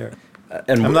modal player.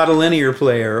 And I'm not a linear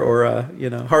player or a, you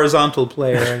know, horizontal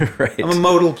player. Right. I'm a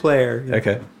modal player. You know?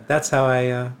 Okay. That's how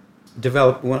I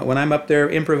develop when I'm up there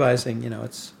improvising. You know,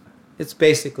 it's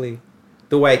basically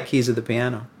the white keys of the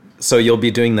piano. So you'll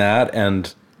be doing that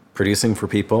and producing for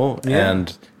people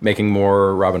and making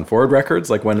more Robben Ford records,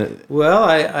 like when? Well,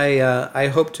 I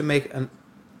hope to make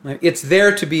it's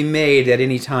there to be made at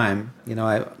any time. You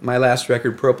know, my last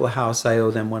record, Purple House, I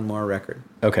owe them one more record.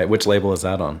 Okay, which label is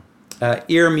that on?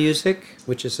 Ear Music,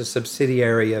 which is a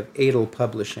subsidiary of Adel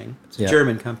Publishing. It's a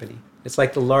German company. It's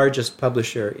like the largest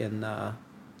publisher in,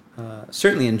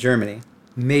 certainly in Germany,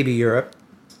 maybe Europe.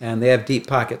 And they have deep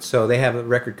pockets, so they have a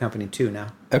record company too now.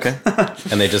 Okay.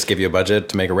 And they just give you a budget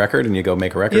to make a record, and you go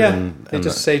make a record? Yeah, and they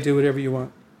just say do whatever you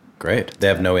want. Great. They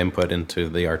have no input into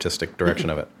the artistic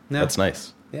direction of it. No. That's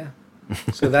nice. Yeah.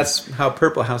 So that's how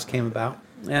Purple House came about.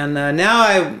 And now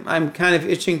I'm kind of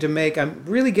itching to I'm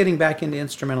really getting back into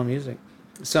instrumental music.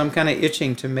 So I'm kind of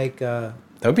itching to make... that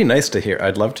would be nice to hear.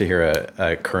 I'd love to hear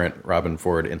a current Robben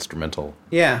Ford instrumental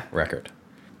record.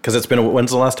 Because it's been... When's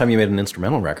the last time you made an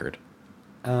instrumental record?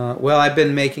 Well, I've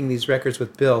been making these records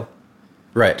with Bill.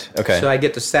 Right, okay. So I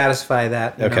get to satisfy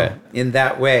that you know, in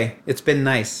that way. It's been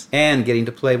nice. And getting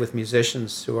to play with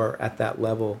musicians who are at that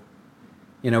level.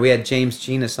 You know, we had James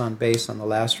Genus on bass on the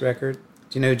last record.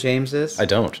 Do you know who James is? I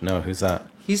don't. No, who's that?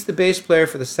 He's the bass player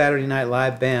for the Saturday Night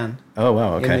Live band. Oh,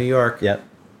 wow, okay. In New York. Yeah.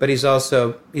 But he's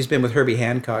been with Herbie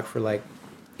Hancock for like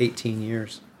 18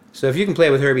 years. So if you can play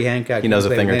with Herbie Hancock, he knows a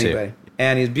thing or anybody. two.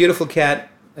 And he's a beautiful cat.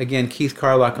 Again, Keith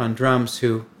Carlock on drums,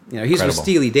 who, you know, he's with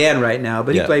Steely Dan right now,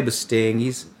 but he played with Sting.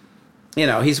 He's, you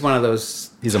know, he's one of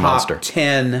those he's a monster.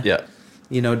 10,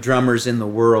 you know, drummers in the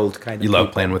world kind of You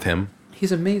love playing with him?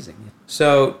 He's amazing.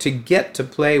 So to get to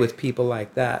play with people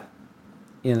like that,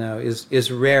 you know,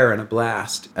 is rare and a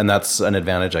blast. And that's an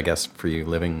advantage, I guess, for you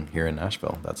living here in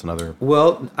Nashville. That's another...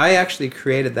 Well, I actually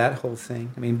created that whole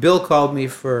thing. I mean, Bill called me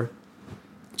for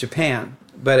Japan,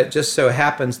 but it just so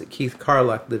happens that Keith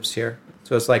Carlock lives here.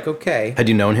 So it's like, okay. Had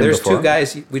you known him before? There's two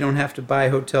guys we don't have to buy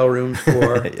hotel rooms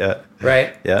for.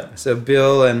 Right? Yeah. So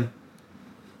Bill and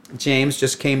James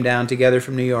just came down together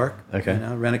from New York. Okay. You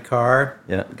know, rent a car.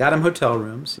 Yeah. Got them hotel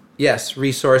rooms. Yes,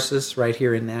 resources right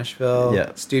here in Nashville.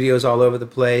 Yeah. Studios all over the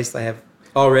place. I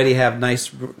already have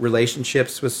nice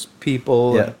relationships with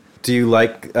people. Yeah. Do you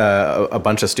like a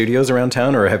bunch of studios around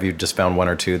town, or have you just found one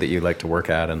or two that you like to work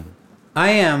at? And I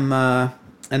am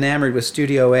enamored with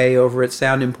Studio A over at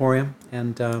Sound Emporium,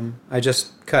 and I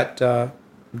just cut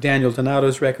Daniel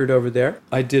Donato's record over there.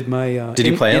 I did my... Did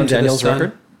you play on Daniel's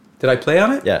record? Did I play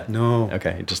on it? Yeah. No.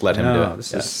 Okay, you just let him do it.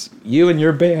 This is you and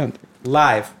your band.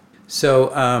 Live.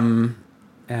 So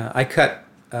I cut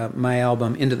my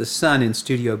album Into the Sun in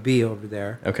Studio B over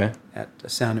there. Okay. At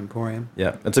Sound Emporium.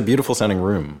 Yeah, it's a beautiful sounding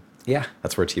room. Yeah.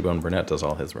 That's where T-Bone Burnett does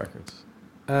all his records.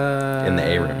 In the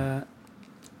A room.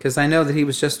 Because I know that he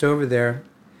was just over there.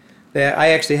 I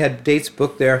actually had dates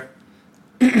booked there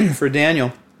for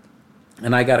Daniel.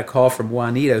 And I got a call from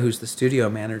Juanita, who's the studio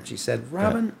manager. She said,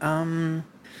 Robben,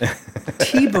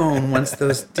 T-Bone wants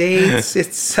those dates.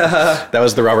 It's that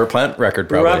was the Robert Plant record,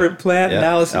 probably. Robert Plant and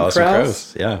Alison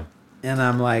Krauss. Yeah. And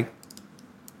I'm like,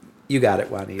 you got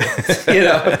it, Juanita. You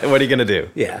know. What are you going to do?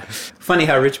 Yeah. Funny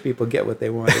how rich people get what they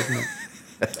want, isn't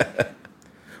it?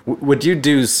 Would you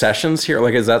do sessions here?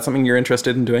 Like, is that something you're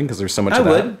interested in doing? Because there's so much of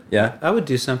that. I would. Yeah. I would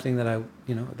do something that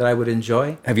I would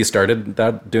enjoy. Have you started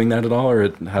doing that at all, or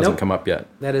it hasn't come up yet?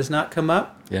 That has not come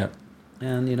up. Yeah.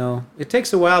 And, it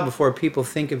takes a while before people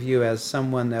think of you as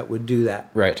someone that would do that.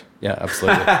 Right. Yeah,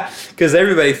 absolutely. Because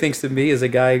everybody thinks of me as a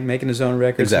guy making his own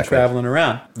records and traveling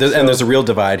around. And there's a real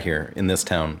divide here in this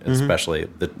town, especially.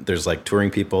 There's like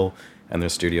touring people and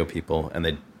there's studio people, and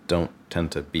they don't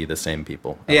tend to be the same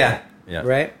people. Yeah.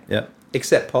 Right? Yeah.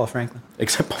 Except Paul Franklin.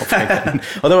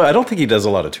 Although I don't think he does a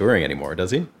lot of touring anymore,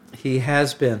 does he? He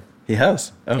has been. He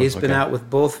has? Oh, He's been out with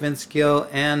both Vince Gill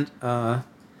and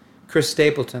Chris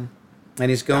Stapleton. And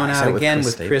he's going out again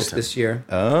with Chris this year.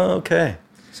 Oh, okay.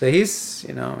 So he's,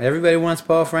 everybody wants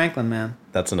Paul Franklin, man.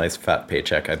 That's a nice fat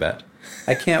paycheck, I bet.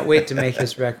 I can't wait to make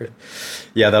his record.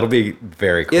 Yeah, that'll be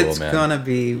very cool, it's man. It's going to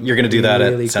be You're going to do that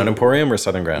at Sound Emporium or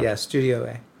Southern Ground? Yeah, Studio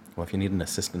A. Well, if you need an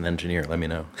assistant engineer, let me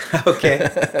know. Okay.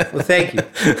 Well, thank you.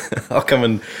 I'll come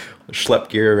and schlep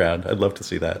gear around. I'd love to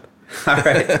see that. All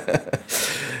right.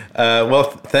 Well,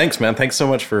 thanks, man. Thanks so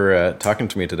much for talking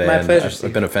to me today. My pleasure.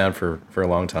 I've been a fan for a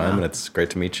long time, and it's great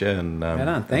to meet you and,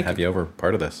 have you over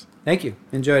part of this. Thank you.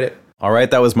 Enjoyed it. All right,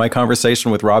 that was my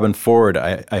conversation with Robben Ford.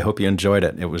 I hope you enjoyed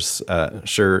it. It was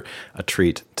sure a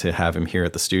treat to have him here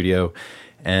at the studio.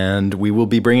 And we will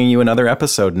be bringing you another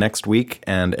episode next week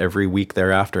and every week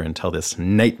thereafter until this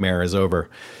nightmare is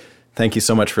over. Thank you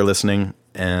so much for listening,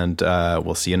 and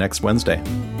we'll see you next Wednesday.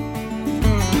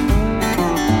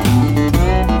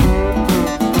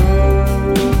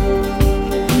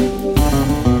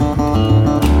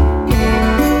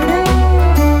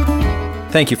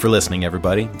 Thank you for listening,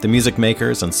 everybody. The Music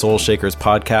Makers and Soul Shakers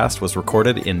podcast was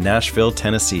recorded in Nashville,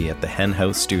 Tennessee at the Hen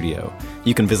House Studio.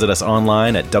 You can visit us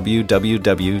online at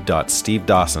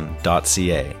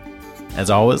www.stevedawson.ca. As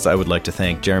always, I would like to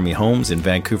thank Jeremy Holmes in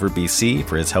Vancouver, BC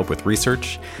for his help with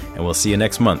research, and we'll see you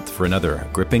next month for another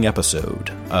gripping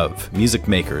episode of Music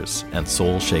Makers and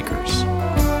Soul Shakers.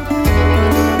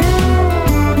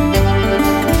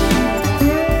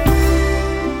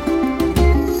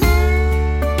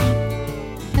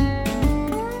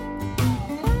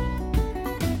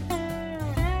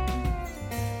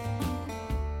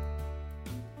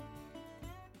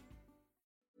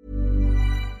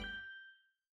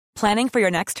 Planning for your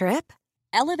next trip?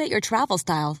 Elevate your travel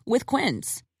style with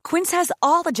Quince. Quince has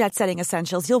all the jet-setting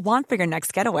essentials you'll want for your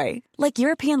next getaway, like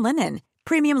European linen,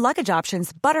 premium luggage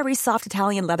options, buttery soft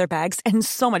Italian leather bags, and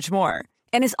so much more.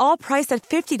 And is all priced at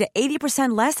 50 to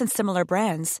 80% less than similar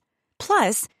brands.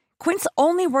 Plus, Quince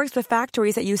only works with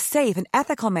factories that use safe and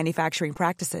ethical manufacturing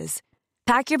practices.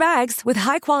 Pack your bags with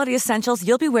high-quality essentials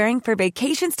you'll be wearing for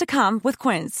vacations to come with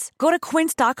Quince. Go to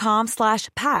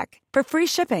quince.com/pack for free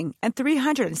shipping and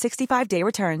 365-day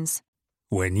returns.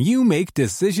 When you make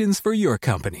decisions for your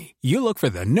company, you look for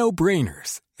the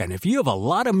no-brainers. And if you have a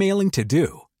lot of mailing to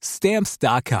do,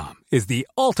 Stamps.com is the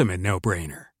ultimate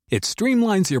no-brainer. It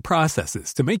streamlines your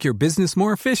processes to make your business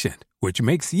more efficient, which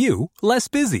makes you less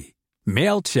busy.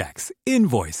 Mail checks,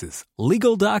 invoices,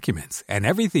 legal documents, and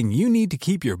everything you need to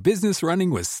keep your business running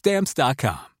with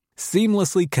Stamps.com.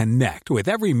 Seamlessly connect with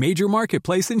every major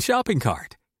marketplace and shopping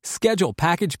cart. Schedule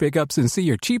package pickups and see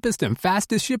your cheapest and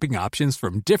fastest shipping options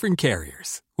from different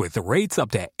carriers. With rates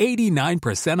up to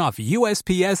 89% off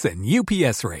USPS and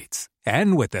UPS rates.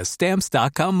 And with the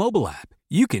Stamps.com mobile app,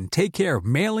 you can take care of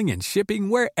mailing and shipping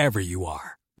wherever you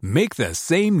are. Make the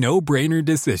same no-brainer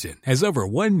decision as over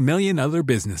 1 million other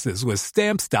businesses with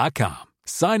Stamps.com.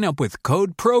 Sign up with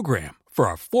code PROGRAM for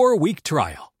a 4-week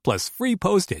trial, plus free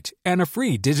postage and a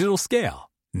free digital scale.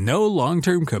 No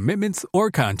long-term commitments or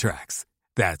contracts.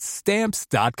 That's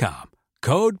Stamps.com.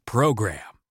 Code PROGRAM.